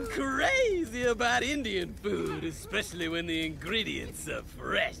 Oh, I'm crazy about Indian food, especially when the ingredients are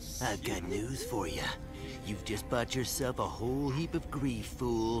fresh. I've got news for you. You've just bought yourself a whole heap of grief,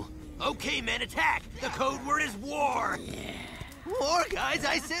 fool. Okay, men, attack! The code word is war! Yeah. War, guys,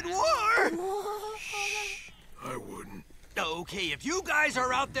 I said war! Shh, I wouldn't. Okay, if you guys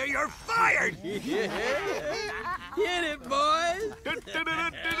are out there, you're fired! Hit it, boys!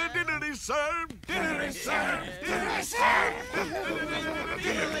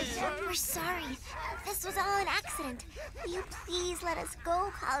 We're sorry. This was all an accident. Will you please let us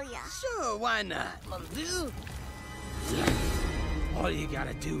go, Kalia? Sure, why not? All you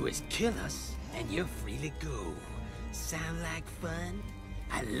gotta do is kill us, and you're free to go. Sound like fun?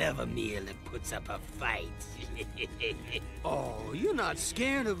 I love a meal that puts up a fight. Oh, you're not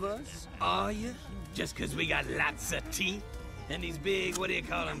scared of us, are you? Just 'cause we got lots of teeth and these big, what do you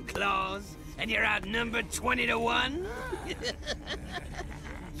call them, claws? And you're outnumbered 20 to 1?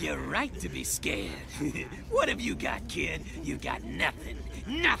 You're right to be scared. What have you got, kid? You got nothing.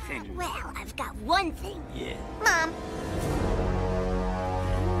 Nothing. Well, I've got one thing. Yeah. Mom.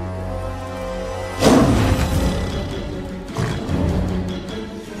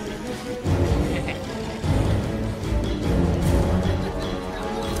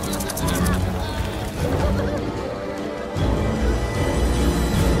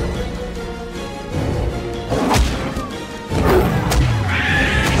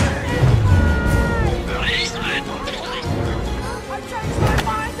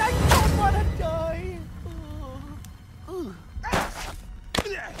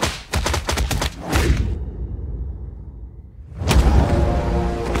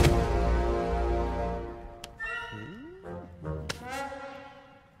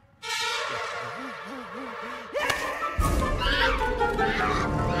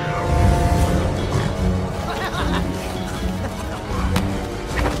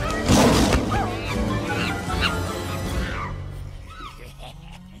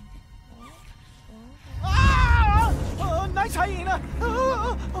 hyena!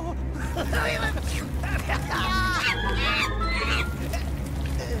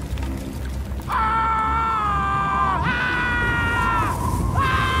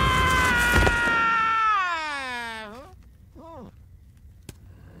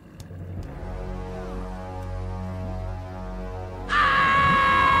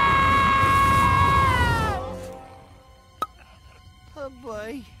 Oh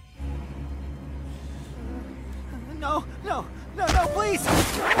boy.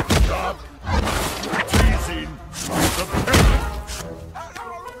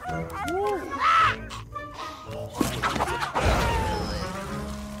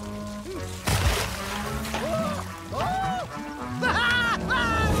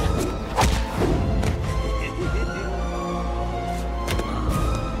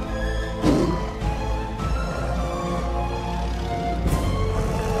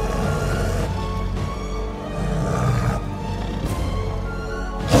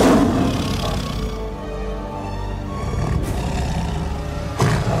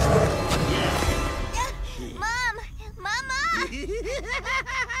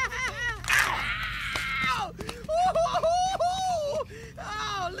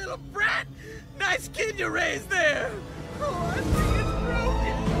 Uncle Brett! Nice kid you raised there! Oh, I think it's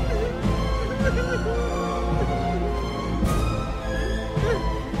broken.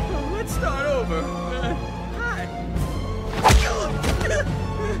 Let's start over. Hi.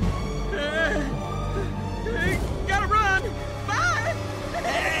 Gotta run. Bye.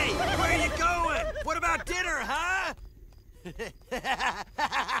 Hey, where are you going? What about dinner, huh?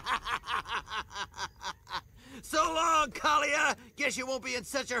 So long, Kalia. Guess you won't be in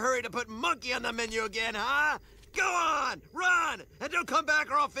such a hurry to put monkey on the menu again, huh? Go on, run, and don't come back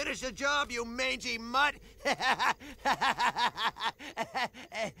or I'll finish the job, you mangy mutt.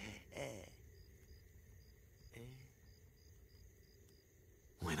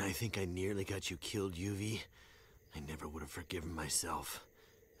 When I think I nearly got you killed, Yuvi, I never would have forgiven myself.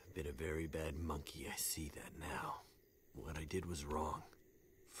 I've been a very bad monkey, I see that now. What I did was wrong.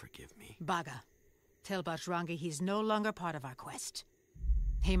 Forgive me. Baga, tell Bajrangi he's no longer part of our quest.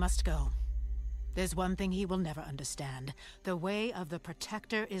 He must go. There's one thing he will never understand. The way of the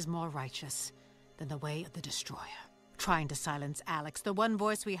Protector is more righteous than the way of the Destroyer. Trying to silence Alex, the one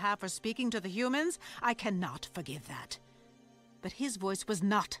voice we have for speaking to the humans, I cannot forgive that. But his voice was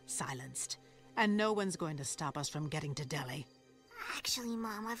not silenced, and no one's going to stop us from getting to Delhi. Actually,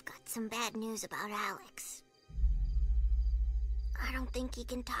 Mom, I've got some bad news about Alex. I don't think he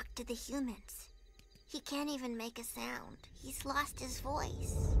can talk to the humans. He can't even make a sound. He's lost his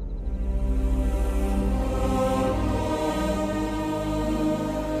voice.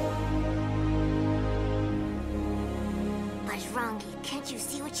 Bajrangi, can't you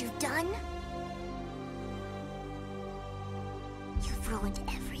see what you've done? You've ruined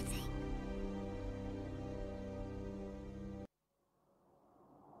everything.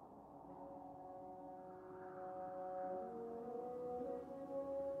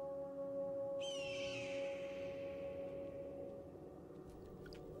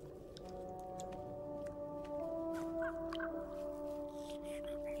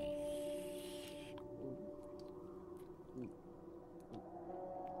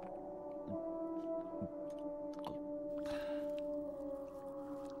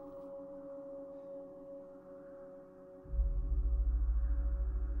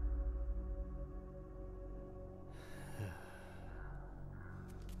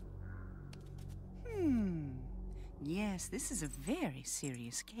 Yes, this is a very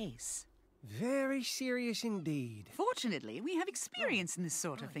serious case. Very serious indeed. Fortunately, we have experience in this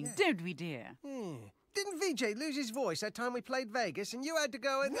sort of thing, don't we, dear? Didn't VJ lose his voice that time we played Vegas and you had to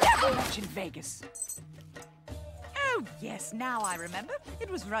go and... Never mention Vegas! Oh, yes, now I remember. It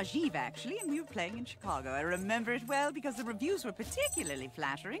was Rajiv, actually, and we were playing in Chicago. I remember it well because the reviews were particularly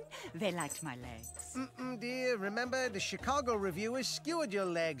flattering. They liked my legs. Dear, remember, the Chicago reviewers skewered your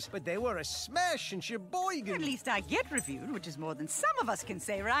legs, but they were a smash and sheboygan. At least I get reviewed, which is more than some of us can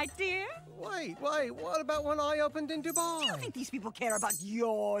say, right, dear? Wait, what about when I opened in Dubai? Do you think these people care about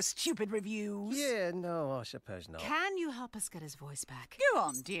your stupid reviews? Yeah, no, I suppose not. Can you help us get his voice back? Go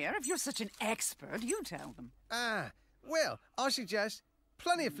on, dear. If you're such an expert, you tell them. Well, I suggest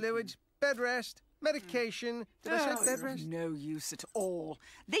plenty of fluids, bed rest, medication. Did I say bed rest? No use at all.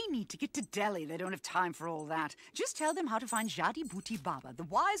 They need to get to Delhi. They don't have time for all that. Just tell them how to find Jadi Bhuti Baba, the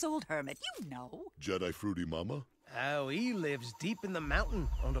wise old hermit. You know. Jedi Fruity Mama? Oh, he lives deep in the mountain,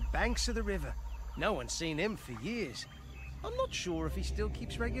 on the banks of the river. No one's seen him for years. I'm not sure if he still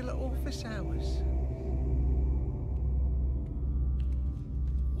keeps regular office hours.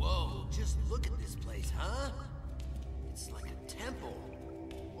 Whoa, just look at this place, huh? It's like a temple,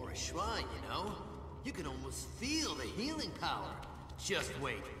 or a shrine, you know? You can almost feel the healing power. Just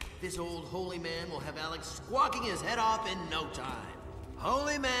wait. This old holy man will have Alex squawking his head off in no time.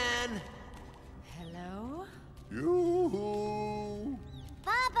 Holy man! Hello? Yoo-hoo!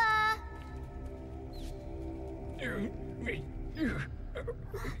 Baba!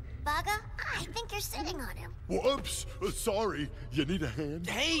 Baga, I think you're sitting on him. Whoops! Sorry. You need a hand?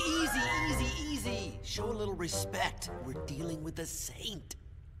 Hey, easy. Show a little respect. We're dealing with a saint.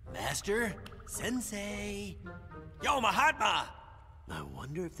 Master, Sensei. Yo, Mahatma! I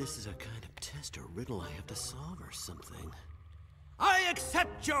wonder if this is a kind of test or riddle I have to solve or something. I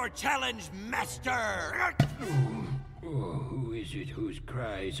accept your challenge, Master! Oh, who is it whose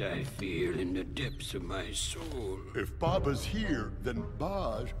cries I feel in the depths of my soul? If Baba's here, then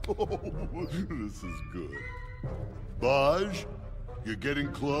Baj... Oh, this is good. Baj, you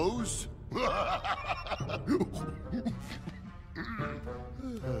getting close?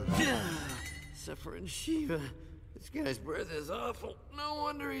 Suffering Shiva. This guy's breath is awful. No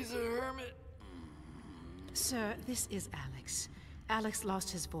wonder he's a hermit. Sir, this is Alex. Alex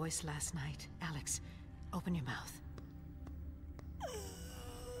lost his voice last night. Alex, open your mouth.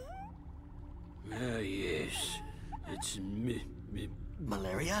 Yes. It's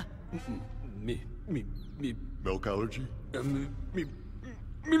malaria? Milk allergy?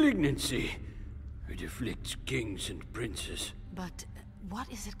 Malignancy. It afflicts kings and princes. But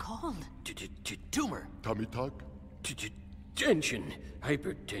what is it called? Tumor. Tummy tuck? Tension.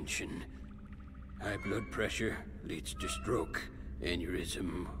 Hypertension. High blood pressure leads to stroke,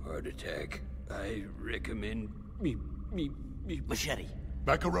 aneurysm, heart attack. I recommend machete.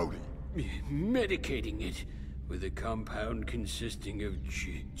 Macaroni. Medicating it with a compound consisting of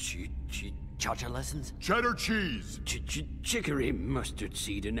cha-cha lessons? Cheddar cheese. Chicory, mustard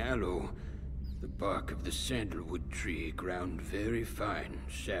seed, and aloe. The bark of the sandalwood tree ground very fine.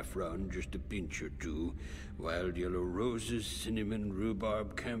 Saffron, just a pinch or two. Wild yellow roses, cinnamon,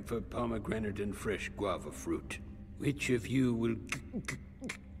 rhubarb, camphor, pomegranate, and fresh guava fruit. Which of you will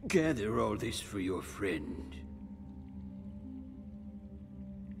gather all this for your friend?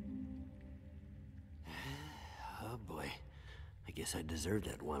 Oh boy. I guess I deserved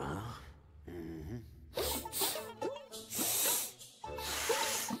that one, huh?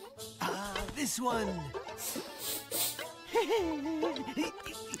 This one.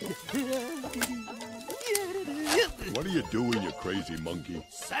 What are you doing, you crazy monkey?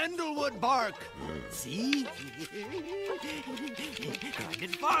 Sandalwood bark. See? Grind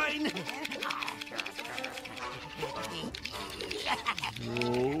it fine.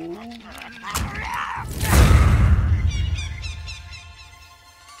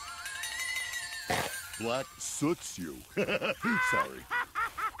 Black suits you. Sorry.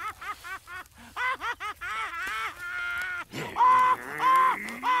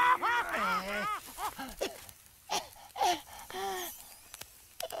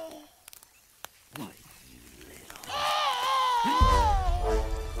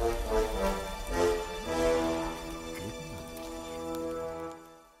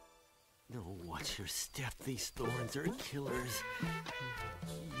 No, watch your step. These thorns are killers.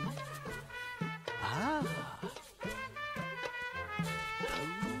 Ah. Oh,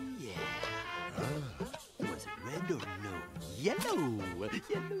 yeah. Was it red or no? Yellow.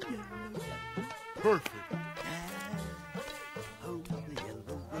 Yellow. Perfect. Oh,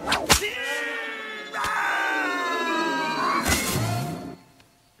 yellow.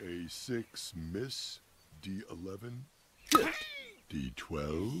 A6 miss. D11 hit.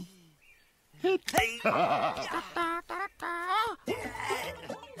 D12 hit.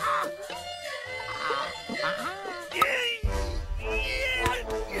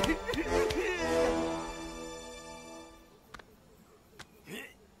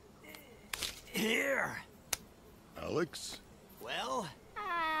 Here. Alex? Well?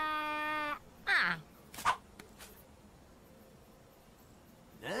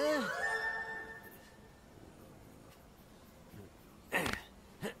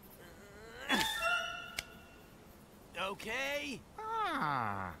 Okay.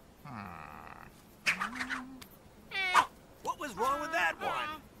 What was wrong with that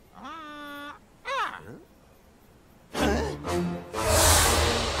one?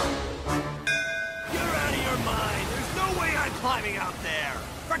 You're out of your mind. There's no way I'm climbing out there.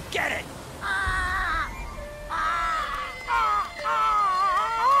 Forget it.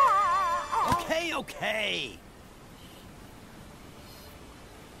 Okay. Okay.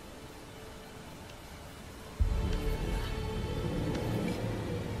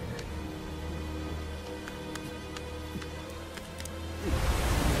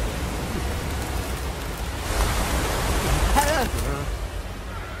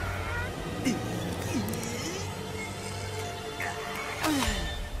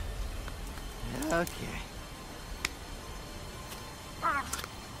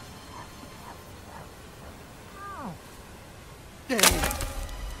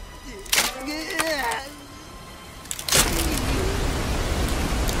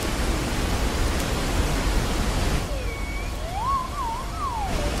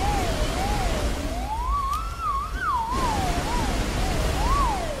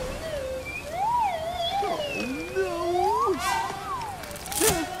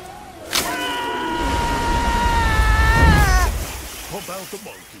 Pump out the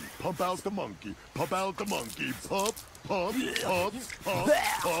monkey. Pump out the monkey. Pump out the monkey. Pump, pump, pump, pump,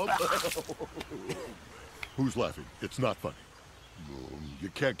 pump. Who's laughing? It's not funny. You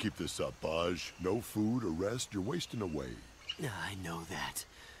can't keep this up, Baj. No food or rest. You're wasting away. I know that,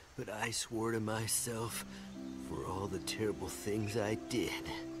 but I swore to myself, for all the terrible things I did,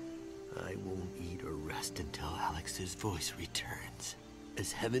 I won't eat or rest until Alex's voice returns.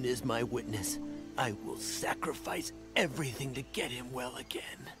 As heaven is my witness, I will sacrifice everything to get him well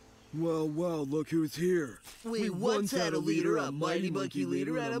again. Well, look who's here. We once had a leader, a mighty monkey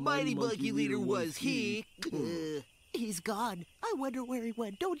leader, and a mighty monkey leader was he. He's gone. I wonder where he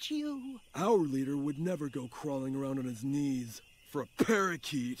went, don't you? Our leader would never go crawling around on his knees for a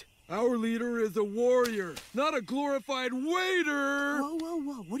parakeet. Our leader is a warrior, not a glorified waiter!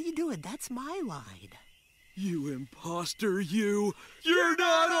 Whoa, what are you doing? That's my line. You imposter, you! You're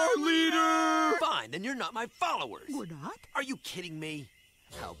not our leader! Fine, then you're not my followers. We're not? Are you kidding me?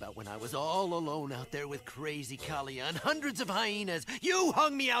 How about when I was all alone out there with crazy Kalia and hundreds of hyenas? You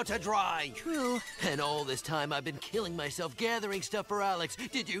hung me out to dry! True. And all this time I've been killing myself gathering stuff for Alex.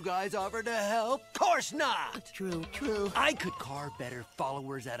 Did you guys offer to help? Course not! True. I could carve better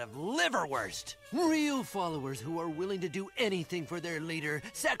followers out of liverwurst. Real followers who are willing to do anything for their leader.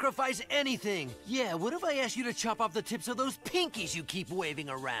 Sacrifice anything. Yeah, what if I asked you to chop off the tips of those pinkies you keep waving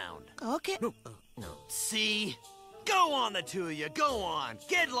around? Okay. No. See? Go on, the two of you. Go on.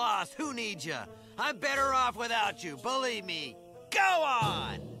 Get lost. Who needs you? I'm better off without you. Believe me. Go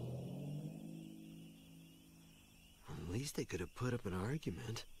on! At least they could have put up an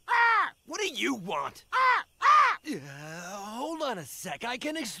argument. Ah! What do you want? Hold on a sec. I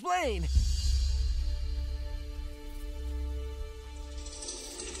can explain.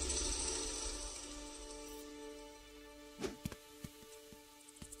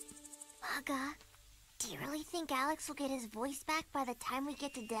 Maga, do you really think Alex will get his voice back by the time we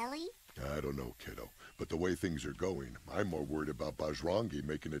get to Delhi? I don't know, kiddo. But the way things are going, I'm more worried about Bajrangi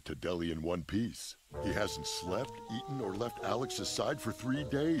making it to Delhi in one piece. He hasn't slept, eaten, or left Alex's side for 3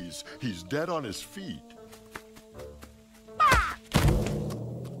 days. He's dead on his feet.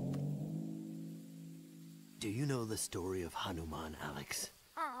 Do you know the story of Hanuman, Alex?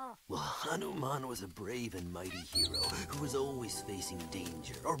 Well, Hanuman was a brave and mighty hero who was always facing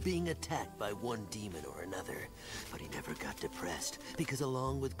danger or being attacked by one demon or another. But he never got depressed because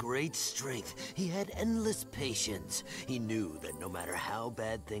along with great strength, he had endless patience. He knew that no matter how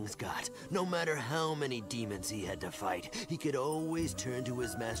bad things got, no matter how many demons he had to fight, he could always turn to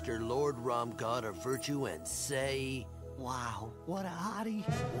his master, Lord Ram, God of Virtue, and say, "Wow, what a hottie."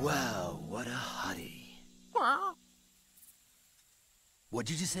 Wow, what a hottie. What'd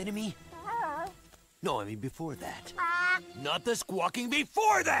you just say to me? No, I mean before that. Not the squawking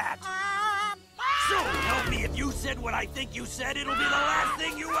before that! So help me, if you said what I think you said, it'll be the last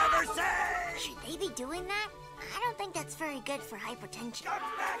thing you ever say! Should they be doing that? I don't think that's very good for hypertension.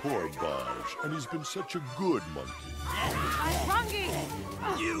 Poor Baj, and he's been such a good monkey. Bajrangi!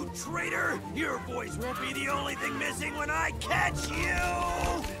 You traitor! Your voice won't be the only thing missing when I catch you!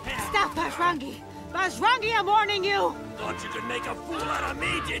 Stop, Bajrangi! Bajrangi, I'm warning you! Thought you could make a fool out of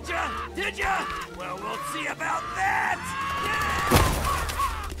me, did ya? Did ya? Well, we'll see about that!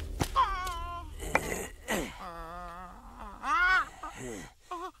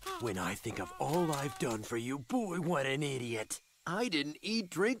 When I think of all I've done for you, boy, what an idiot. I didn't eat,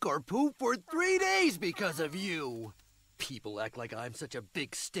 drink, or poop for 3 days because of you. People act like I'm such a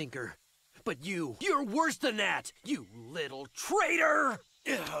big stinker. But you're worse than that, you little traitor!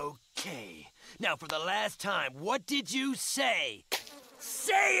 Okay, now for the last time, what did you say?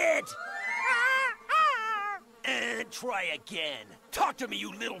 Say it! And try again. Talk to me,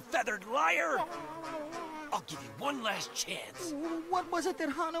 you little feathered liar! I'll give you one last chance. What was it that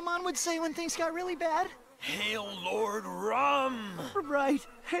Hanuman would say when things got really bad? Hail Lord Ram! Right,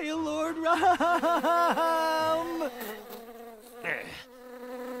 hail Lord Ram!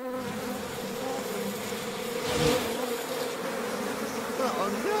 Oh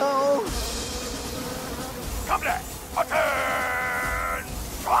no! Come there! Attention!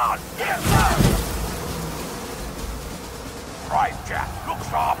 Yes, right, Jack. Look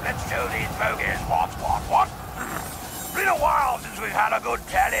sharp. Let's show these bogies what? Been a while since we've had a good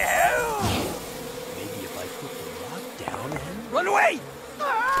tally-ho. Maybe if I put the rock down and... Run away!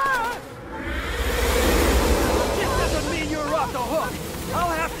 This doesn't mean you're off the hook.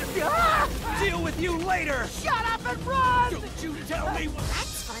 I'll have to deal with you later. Shut up and run! Don't you tell me what...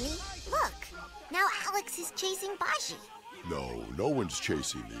 That's funny. Look, now Alex is chasing Baji. No one's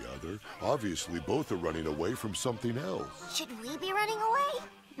chasing the other. Obviously, both are running away from something else. Should we be running away?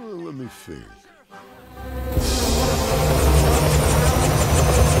 Well, let me think.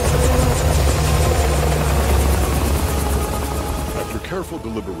 After careful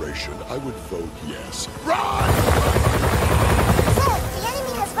deliberation, I would vote yes. Run! Sir, the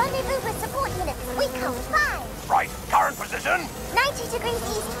enemy has rendezvoused with support units. We count 5. Right, current position. 90 degrees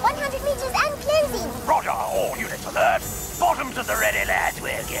east, 100 meters and closing. Roger, all units alert. Bottoms at the ready, lads.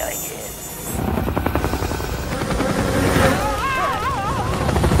 We're going in.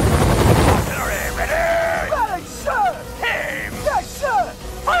 Artillery ready. Ready, sir! Aim. Yes, sir!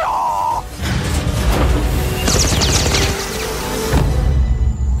 Fire!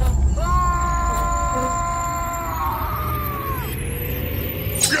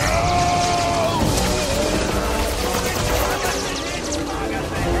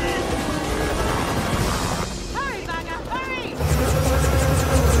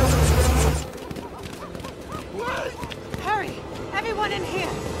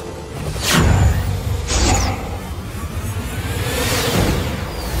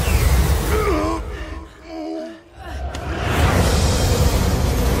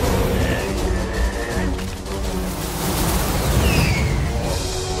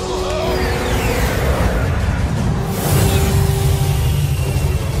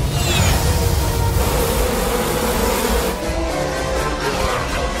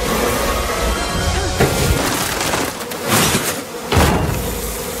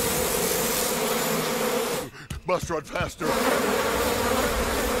 must run faster.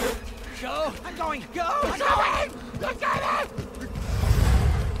 Go! I'm going! Go! I'm going! I'm going!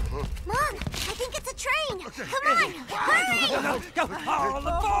 Mom, I think it's a train. Come on, hurry! Go! All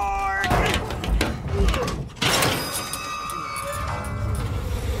aboard!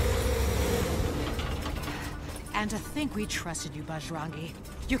 And to think we trusted you, Bajrangi.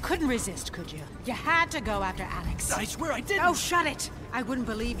 You couldn't resist, could you? You had to go after Alex. I swear I didn't. Oh, shut it! I wouldn't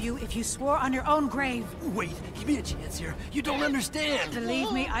believe you if you swore on your own grave. Wait, give me a chance here. You don't understand.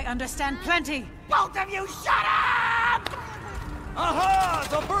 Believe me, I understand plenty. Both of you, shut up! Aha!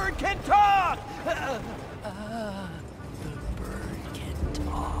 The bird can talk! The bird can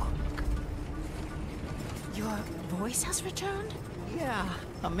talk. Your voice has returned? Yeah,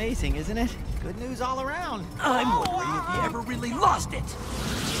 amazing, isn't it? Good news all around. I'm wondering if he ever really lost it.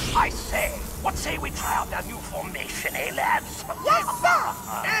 I say, what say we try out our new formation, eh, lads? Yes, sir!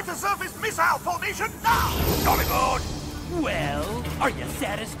 Air-to-surface missile formation now! Jolly good! Well, are you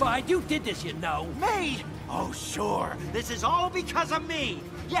satisfied? You did this, you know. Me? Oh, sure. This is all because of me.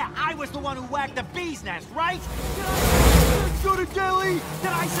 Yeah, I was the one who whacked the bee's nest, right? Let's go to Delhi!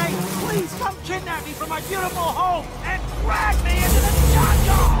 Did I say, please come kidnap me from my beautiful home and drag me into the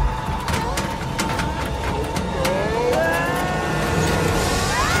jungle?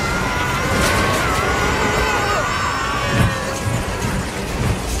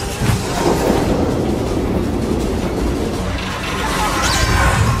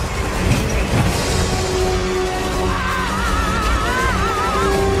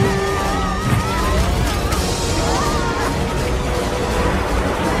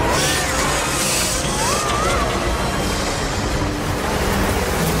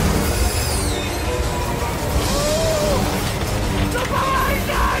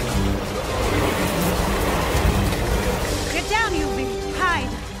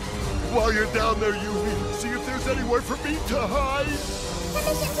 While you're down there, Yuvi, see if there's anywhere for me to hide.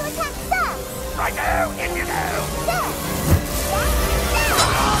 Permission to attack, sir! Right now, in you go!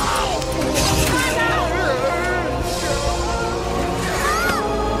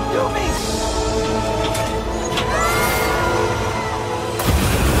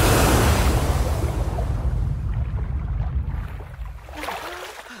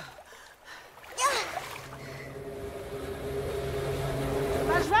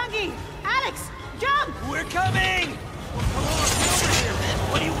 Bajrangi! Alex! Jump! We're coming! Come on, get over here!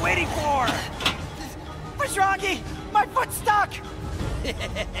 What are you waiting for? Bajrangi! My foot's stuck!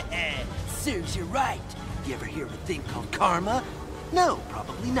 Serves you right. You ever hear of a thing called karma? No,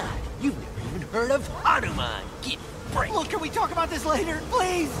 probably not. You've never even heard of Hanuman. Give me a break. Look, can we talk about this later,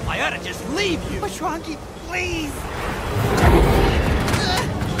 please? I ought to just leave you. Bajrangi, please!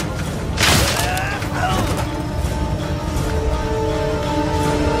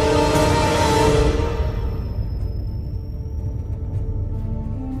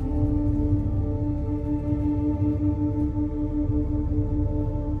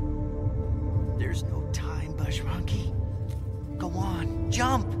 There's no time, Bajrangi. Go on,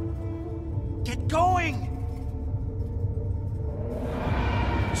 jump! Get going!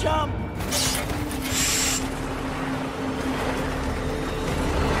 Jump!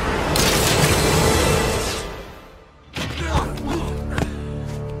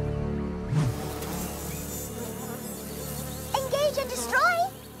 Engage and destroy?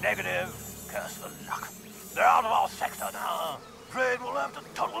 Negative. Curse the luck. They're out of our sector now. Afraid we'll have to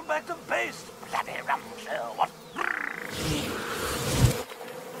tunnel back to base. Bloody Ramsel, what?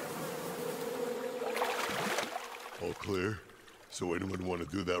 All clear? So anyone want to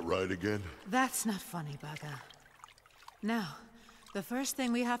do that ride again? That's not funny, Bugga. Now, the first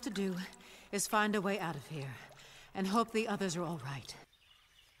thing we have to do is find a way out of here, and hope the others are all right.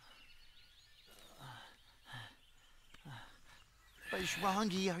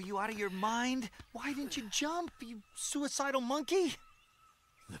 Bajrangi, are you out of your mind? Why didn't you jump, you suicidal monkey?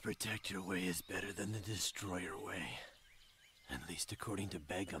 The Protector way is better than the Destroyer way. At least according to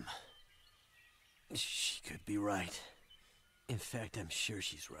Begum. She could be right. In fact, I'm sure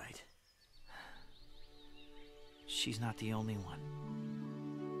she's right. She's not the only one.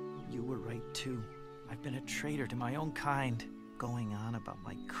 You were right, too. I've been a traitor to my own kind, going on about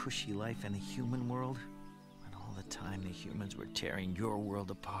my cushy life in the human world, when all the time the humans were tearing your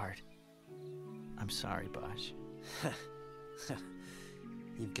world apart. I'm sorry, Baj.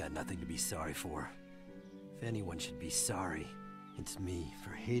 You've got nothing to be sorry for. If anyone should be sorry, it's me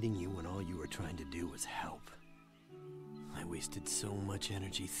for hating you when all you were trying to do was help. I wasted so much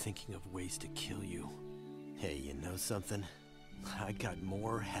energy thinking of ways to kill you. Hey, you know something? I got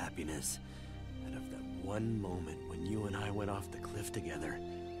more happiness out of that one moment when you and I went off the cliff together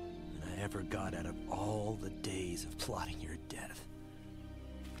than I ever got out of all the days of plotting your death.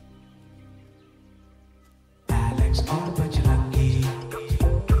 Alex, all but you're lucky.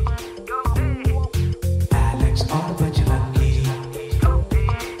 Alex, all but you're lucky.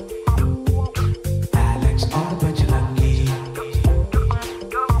 Alex, all but you're lucky.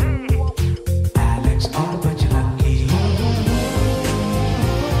 Alex, all but you're lucky.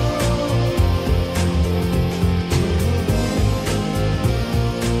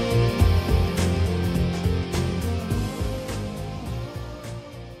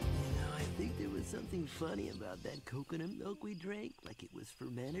 Something funny about that coconut milk we drank, like it was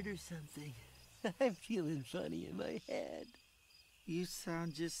fermented or something. I'm feeling funny in my head. You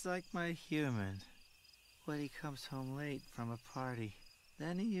sound just like my human. When he comes home late from a party,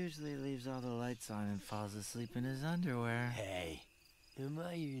 then he usually leaves all the lights on and falls asleep in his underwear. Hey, am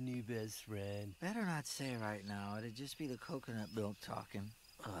I your new best friend? Better not say right now. It'd just be the coconut milk talking.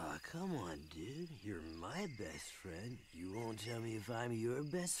 Aw, come on, dude. You're my best friend. You won't tell me if I'm your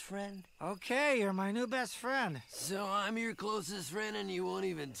best friend? Okay, you're my new best friend. So I'm your closest friend and you won't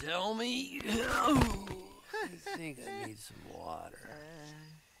even tell me? I think I need some water.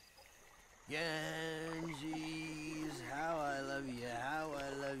 Ganges, how I love you,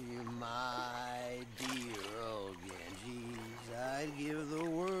 my dear old Ganges. I'd give the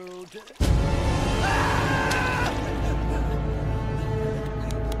world to...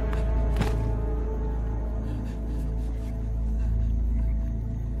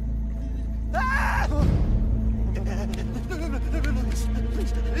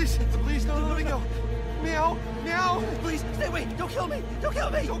 Please, don't let me go. Meow, meow. Please, stay away. Don't kill me. Don't kill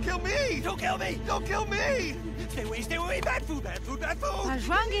me. Don't kill me. Don't kill me. Don't kill me. Stay away. Bad food, bad food, bad food.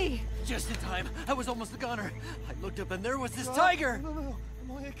 Bajrangi! Just in time. I was almost a goner. I looked up and there was this tiger. No.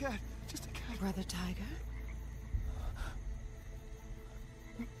 I'm only a cat. Just a cat. Brother Tiger?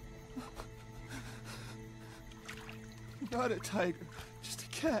 Not a tiger. Just a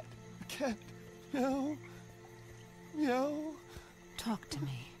cat. A cat. Meow. Meow. Talk to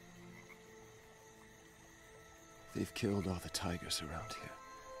me. They've killed all the tigers around here.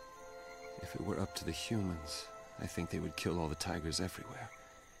 If it were up to the humans, I think they would kill all the tigers everywhere.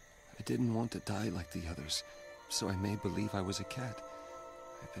 I didn't want to die like the others, so I made believe I was a cat.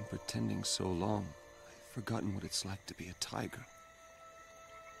 I've been pretending so long, I've forgotten what it's like to be a tiger.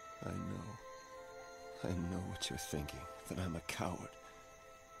 I know what you're thinking, that I'm a coward.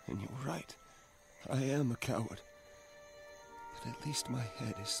 And you're right, I am a coward. But at least my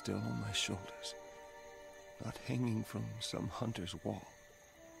head is still on my shoulders, not hanging from some hunter's wall.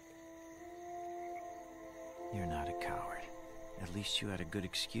 You're not a coward. At least you had a good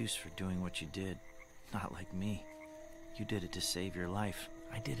excuse for doing what you did. Not like me. You did it to save your life.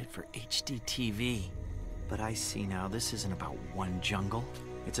 I did it for HDTV. But I see now this isn't about one jungle.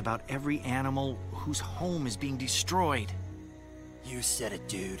 It's about every animal whose home is being destroyed. You said it,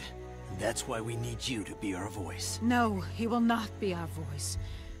 dude. And that's why we need you to be our voice. No, he will not be our voice,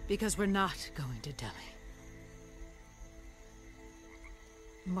 because we're not going to Delhi.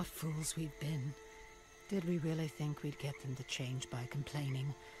 What fools we've been. Did we really think we'd get them to change by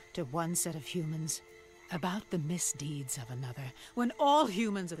complaining to one set of humans about the misdeeds of another, when all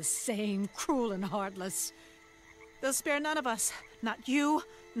humans are the same, cruel and heartless? They'll spare none of us. Not you,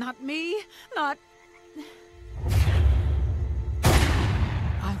 not me, not...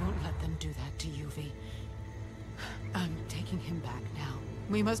 I won't let them do that to Yuvi. I'm taking him back now.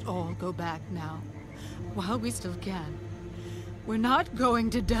 We must all go back now, while we still can. We're not going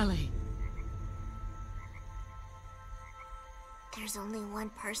to Delhi. There's only one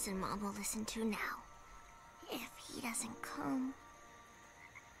person Mom will listen to now. If he doesn't come...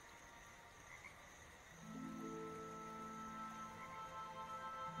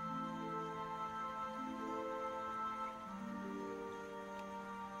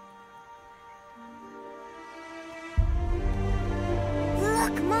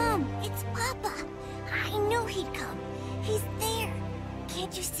 Look, Mom! It's Papa! I knew he'd come. He's there.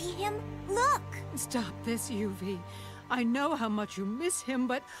 Can't you see him? Look! Stop this, Yuvi. I know how much you miss him,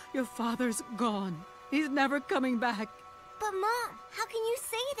 but your father's gone. He's never coming back. But Mom, how can you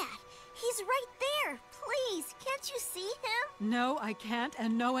say that? He's right there. Please, can't you see him? No, I can't,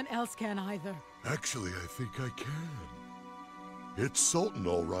 and no one else can either. Actually, I think I can. It's Sultan,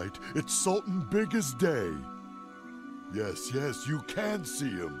 all right. It's Sultan Big as Day. Yes, you can see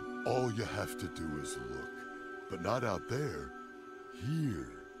him. All you have to do is look. But not out there.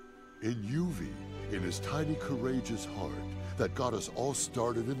 Here. In Yuvi. In his tiny, courageous heart that got us all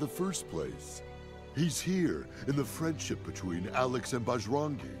started in the first place. He's here in the friendship between Alex and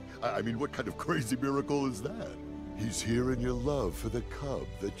Bajrangi. I mean, what kind of crazy miracle is that? He's here in your love for the cub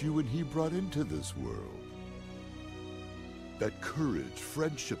that you and he brought into this world. That courage,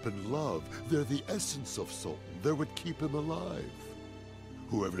 friendship, and love, they're the essence of Sultan. They're what keep him alive.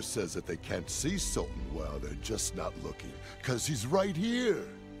 Whoever says that they can't see Sultan, well, they're just not looking, 'cause he's right here.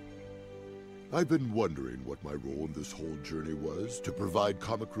 I've been wondering what my role in this whole journey was, to provide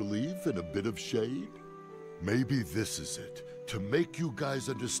comic relief and a bit of shade. Maybe this is it, to make you guys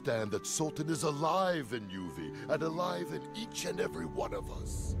understand that Sultan is alive in UV, and alive in each and every one of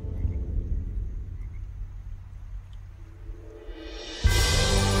us.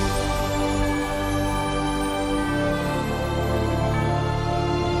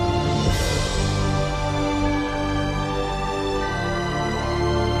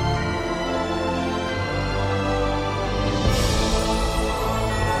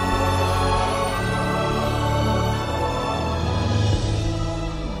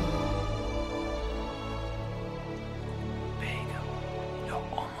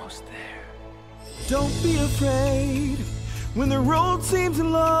 Don't be afraid when the road seems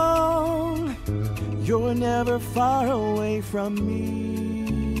long. You're never far away from me.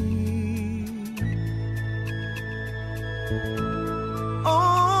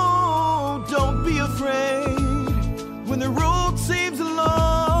 Oh, don't be afraid when the road seems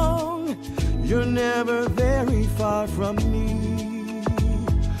long. You're never very far from me.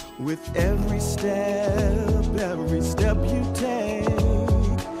 With every step you take,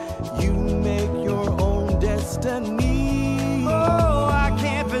 you make your own destiny. Oh, I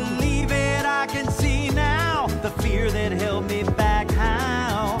can't believe it, I can see now the fear that held me back.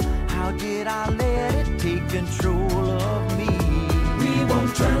 How did I let it take control of me? We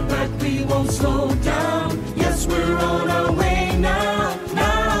won't turn back, we won't slow down. Yes, we're on our way now.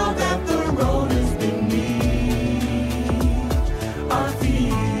 Now that the road is beneath our feet.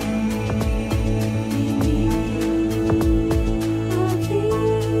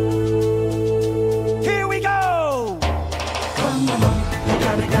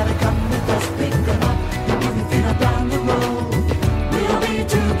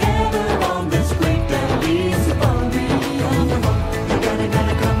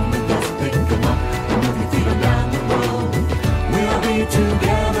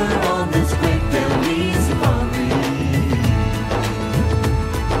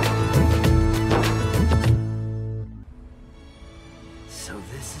 So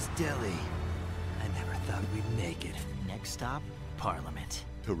this is Delhi. I never thought we'd make it. Next stop, Parliament.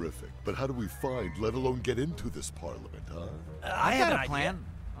 Terrific. But how do we find, let alone get into this parliament, huh? I have a plan.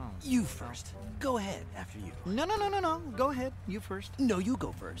 Oh. You first. Go ahead after you. No. Go ahead. You first. No, you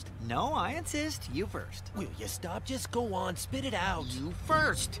go first. No, I insist. You first. Will you stop? Just go on. Spit it out. You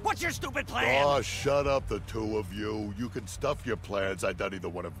first. What's your stupid plan? Oh, shut up, the two of you. You can stuff your plans. I doubt either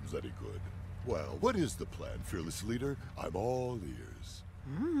one of them's any good. Well, what is the plan, fearless leader? I'm all ears.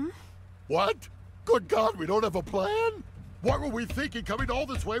 What? Good God, we don't have a plan? What were we thinking coming all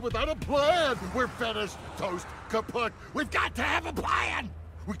this way without a plan? We're finished, toast, kaput. We've got to have a plan!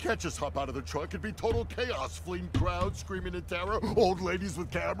 We can't just hop out of the truck. It'd be total chaos. Fleeing crowds screaming in terror. Old ladies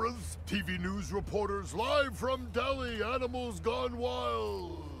with cameras. TV news reporters live from Delhi. Animals gone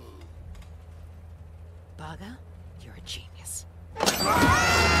wild. Baga, you're a genius.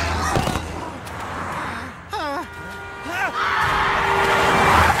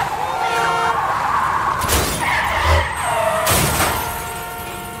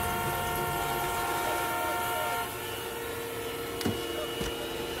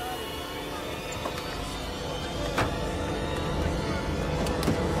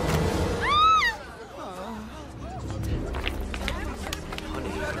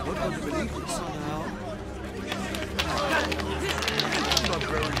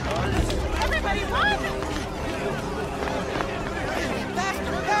 Everybody run!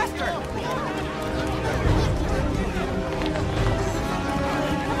 Faster!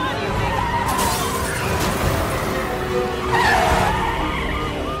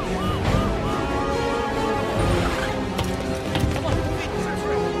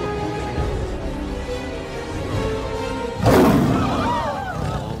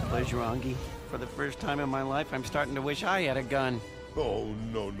 Bajrangi, for the first time in my life, I'm starting to wish I had a gun. Oh,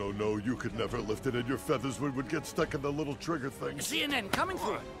 no. You could never lift it, and your feathers would get stuck in the little trigger thing. CNN coming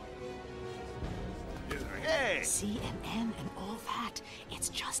through. Hey! CNN and all that. It's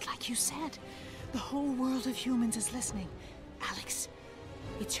just like you said. The whole world of humans is listening. Alex,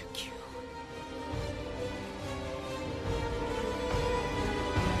 it's your cue.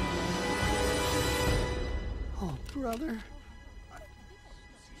 Oh, brother.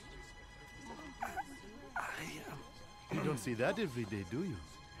 You don't see that every day, do you?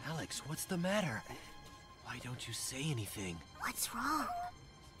 Alex, what's the matter? Why don't you say anything? What's wrong?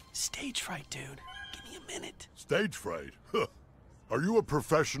 Stage fright, dude. Give me a minute. Stage fright? Huh. Are you a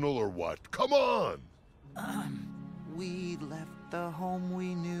professional or what? Come on! We left the home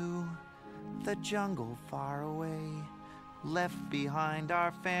we knew, the jungle far away. Left behind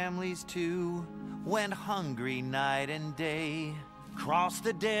our families too, went hungry night and day. Crossed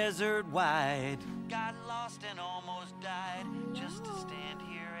the desert wide, got lost and almost died, just to stand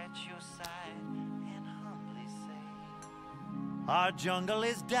here at your side and humbly say, our jungle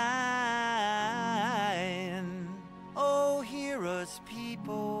is dying. Oh, hear us,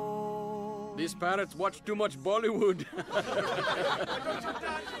 people. These parrots watch too much Bollywood.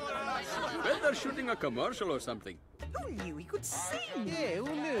 Bet they're shooting a commercial or something. Who knew he could sing? Yeah, who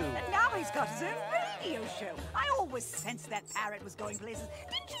knew? And now he's got his own radio show. I always sensed that parrot was going places.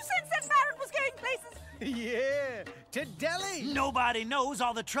 Didn't you sense that parrot was going places? Yeah, to Delhi. Nobody knows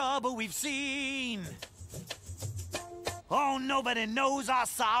all the trouble we've seen. Oh, nobody knows our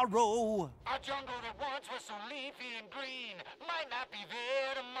sorrow. A jungle that once was so leafy and green might not be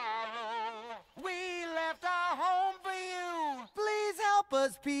there tomorrow. We left our home for you. Please help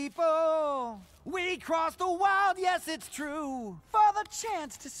us, people. We crossed the wild, yes, it's true, for the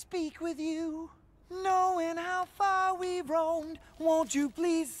chance to speak with you. Knowing how far we've roamed, won't you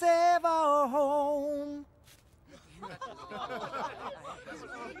please save our home?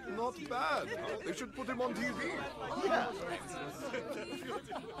 Not bad. They should put him on TV. Yeah.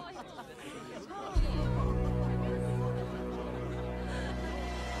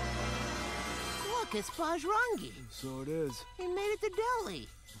 Look, it's Bajrangi. So it is. He made it to Delhi.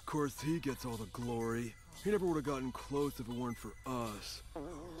 Of course, he gets all the glory. He never would have gotten close if it weren't for us.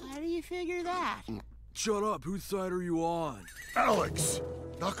 How do you figure that? Shut up. Whose side are you on? Alex!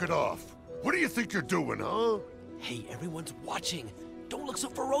 Knock it off. What do you think you're doing, huh? Hey, everyone's watching. Don't look so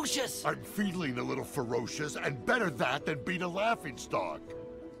ferocious. I'm feeling a little ferocious, and better that than being a laughingstock.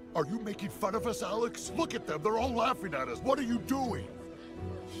 Are you making fun of us, Alex? Look at them. They're all laughing at us. What are you doing?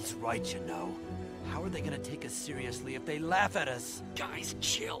 He's right, you know. How are they gonna take us seriously if they laugh at us? Guys,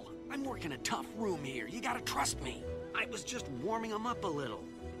 chill. I'm working a tough room here. You gotta trust me. I was just warming them up a little.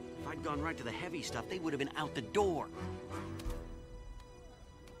 If I'd gone right to the heavy stuff, they would have been out the door.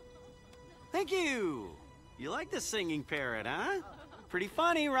 Thank you. You like the singing parrot, huh? Pretty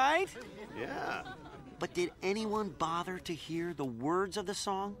funny, right? Yeah. But did anyone bother to hear the words of the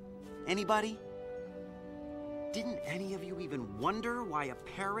song? Anybody? Didn't any of you even wonder why a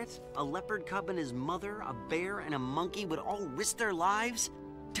parrot, a leopard cub and his mother, a bear and a monkey would all risk their lives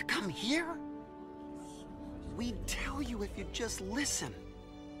to come here? We'd tell you if you'd just listen.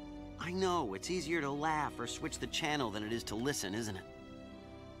 I know, it's easier to laugh or switch the channel than it is to listen, isn't it?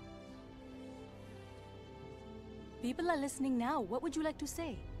 People are listening now. What would you like to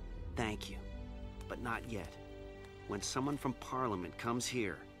say? Thank you, but not yet. When someone from Parliament comes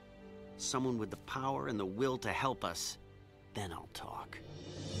here, someone with the power and the will to help us, then I'll talk.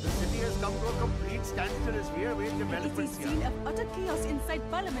 The city has come to a complete standstill as we await development It is a scene of utter chaos inside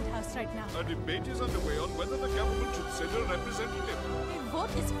Parliament House right now. A debate is underway on whether the government should send a representative. A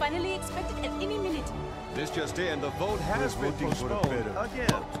vote is finally expected at any minute. This just in, the vote has been postponed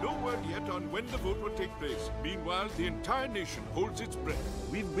again. No word yet on when the vote will take place. Meanwhile, the entire nation holds its breath.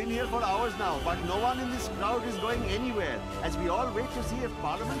 We've been here for hours now, but no one in this crowd is going anywhere, as we all wait to see if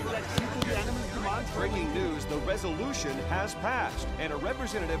Parliament will accede to the animals' demands. Breaking news, the resolution has passed, and a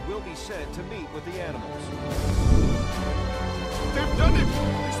representative will be sent to meet with the animals. They've done it!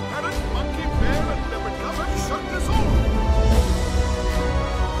 This parrot, monkey, bear, and leopard cub have shut us all!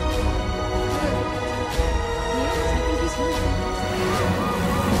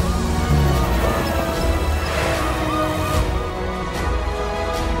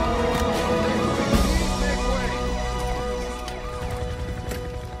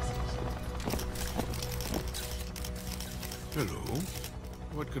 Hello.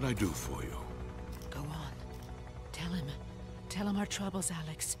 What can I do for you? Go on. Tell him. Tell him our troubles,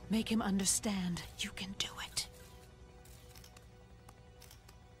 Alex. Make him understand. You can do it.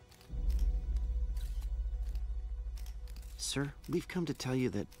 Sir, we've come to tell you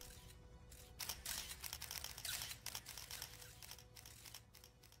that...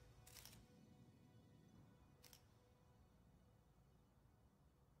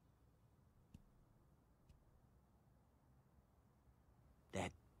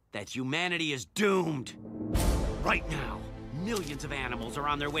 that humanity is doomed. Right now, millions of animals are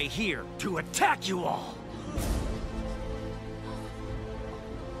on their way here to attack you all.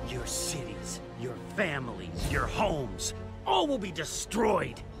 Your cities, your families, your homes, all will be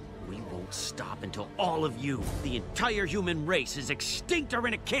destroyed. We won't stop until all of you, the entire human race, is extinct or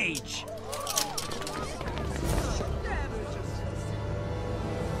in a cage.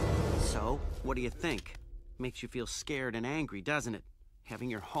 What do you think? Makes you feel scared and angry, doesn't it? Having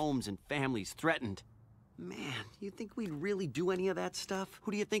your homes and families threatened. Man, you think we'd really do any of that stuff?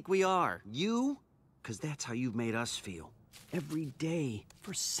 Who do you think we are? You? 'Cause that's how you've made us feel. Every day,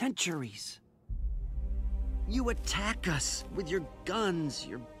 for centuries. You attack us with your guns,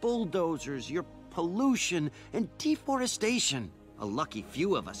 your bulldozers, your pollution, and deforestation. A lucky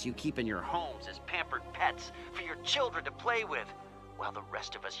few of us you keep in your homes as pampered pets for your children to play with, while the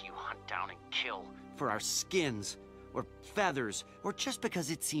rest of us you hunt down and kill for our skins, or feathers, or just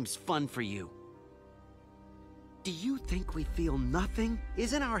because it seems fun for you. Do you think we feel nothing?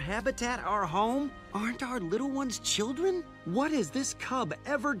 Isn't our habitat our home? Aren't our little ones children? What has this cub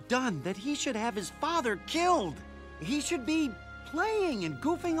ever done that he should have his father killed? He should be playing and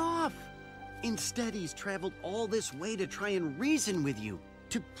goofing off. Instead, he's traveled all this way to try and reason with you,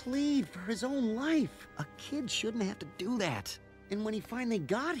 to plead for his own life. A kid shouldn't have to do that. And when he finally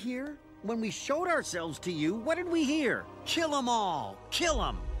got here, when we showed ourselves to you, what did we hear? Kill them all! Kill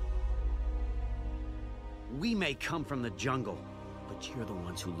them! We may come from the jungle, but you're the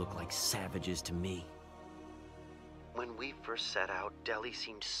ones who look like savages to me. When we first set out, Delhi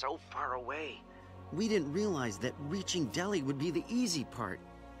seemed so far away. We didn't realize that reaching Delhi would be the easy part.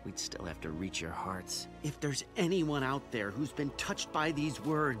 We'd still have to reach your hearts. If there's anyone out there who's been touched by these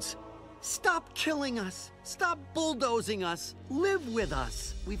words, stop killing us! Stop bulldozing us! Live with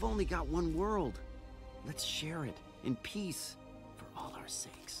us! We've only got one world. Let's share it in peace for all our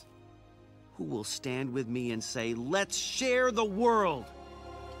sakes. Who will stand with me and say, let's share the world?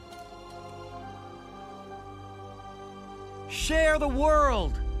 Share the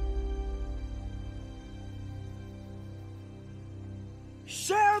world!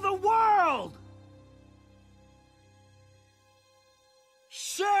 Share the world!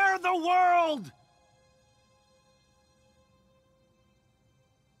 Share the world!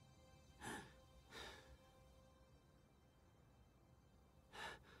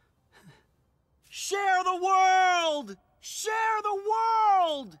 Share the world! Share the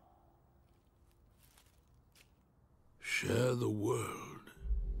world! Share the world.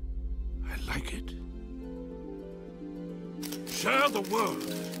 I like it. Share the world.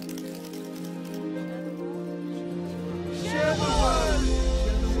 Share the world!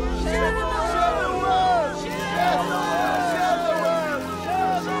 Share the world! Share the world! Share the world!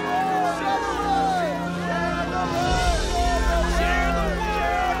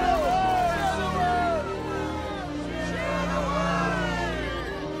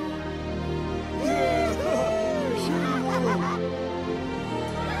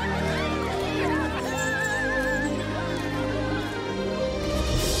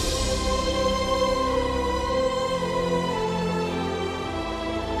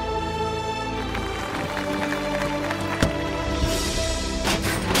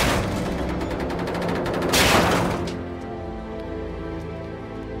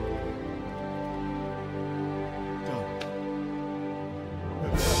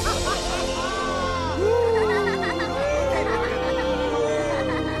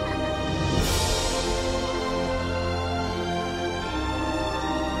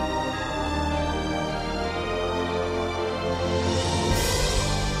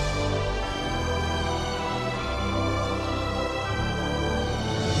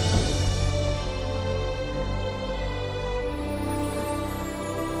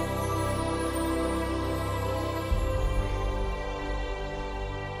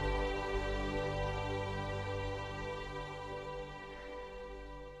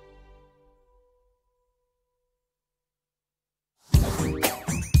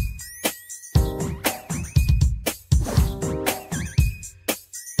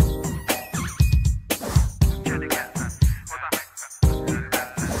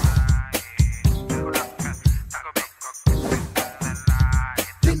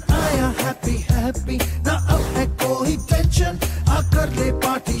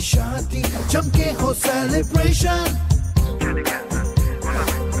 जमके हो celebration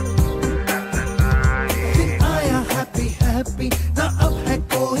दिन आया happy happy ना अब है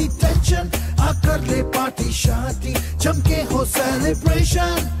कोई tension आकर ले पार्टी शादी जमके हो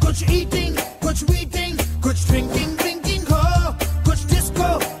सेलिब्रेशन कुछ ईटिंग कुछ मीटिंग कुछ ड्रिंकिंग ड्रिंकिंग हो कुछ डिस्को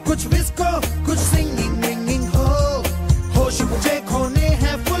कुछ विस्को कुछ सिंगिंग रिंगिंग हो होश मुझे खोने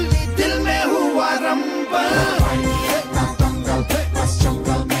हैं फुल्ली दिल में हुआ rumble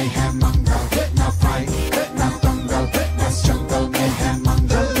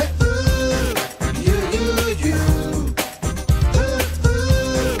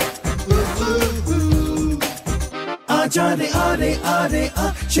are are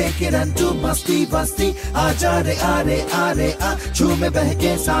shake it and do masti basti. Aaja re a, झूमे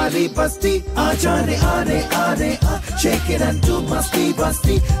बहके सारी बस्ती. Aaja re a, shake it and do masti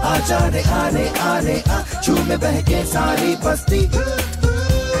basti. Aaja re a, झूमे बहके सारी बस्ती.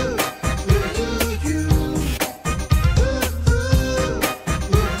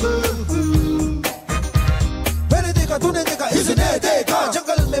 मैंने देखा तूने देखा इसने देखा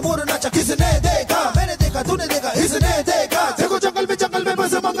जंगल में मोर नाचा किसने देखा मैंने देखा तूने देखा इसने देखा देखो जंगल में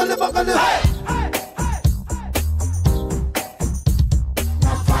बस मंगल मंगल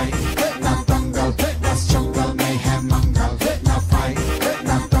ना फाइट ना दंगल बस जंगल में है मंगल ना फाइट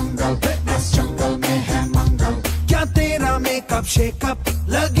ना दंगल बस जंगल में है मंगल क्या तेरा मेकअप शेकअप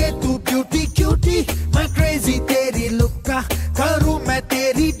लगे तू ब्यूटी क्यूटी मैं क्रेजी तेरी लुक का करूं मैं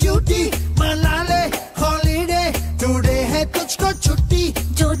तेरी ड्यूटी मना ले हॉलीडे टुडे है तुझको छुट्टी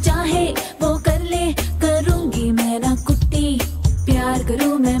जो चाहे वो कर ले करूंगी मैं ना कुट्टी प्यार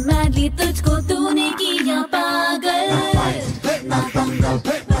करूं मैं मैडली तुझको तूने किया पागल ना दंगल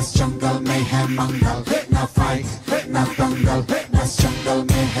बस जंगल में है मंगल ना फाइट ना दंगल बस जंगल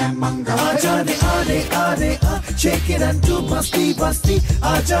में है मंगल आजा रे आ shake it and do मस्ती बस्ती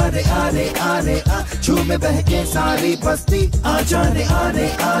आजा रे आ झूमे बहके सारी बस्ती आजा रे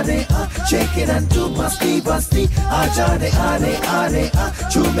आ shake it and do मस्ती बस्ती आजा रे आ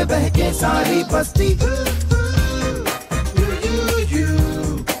झूमे बहके सारी बस्ती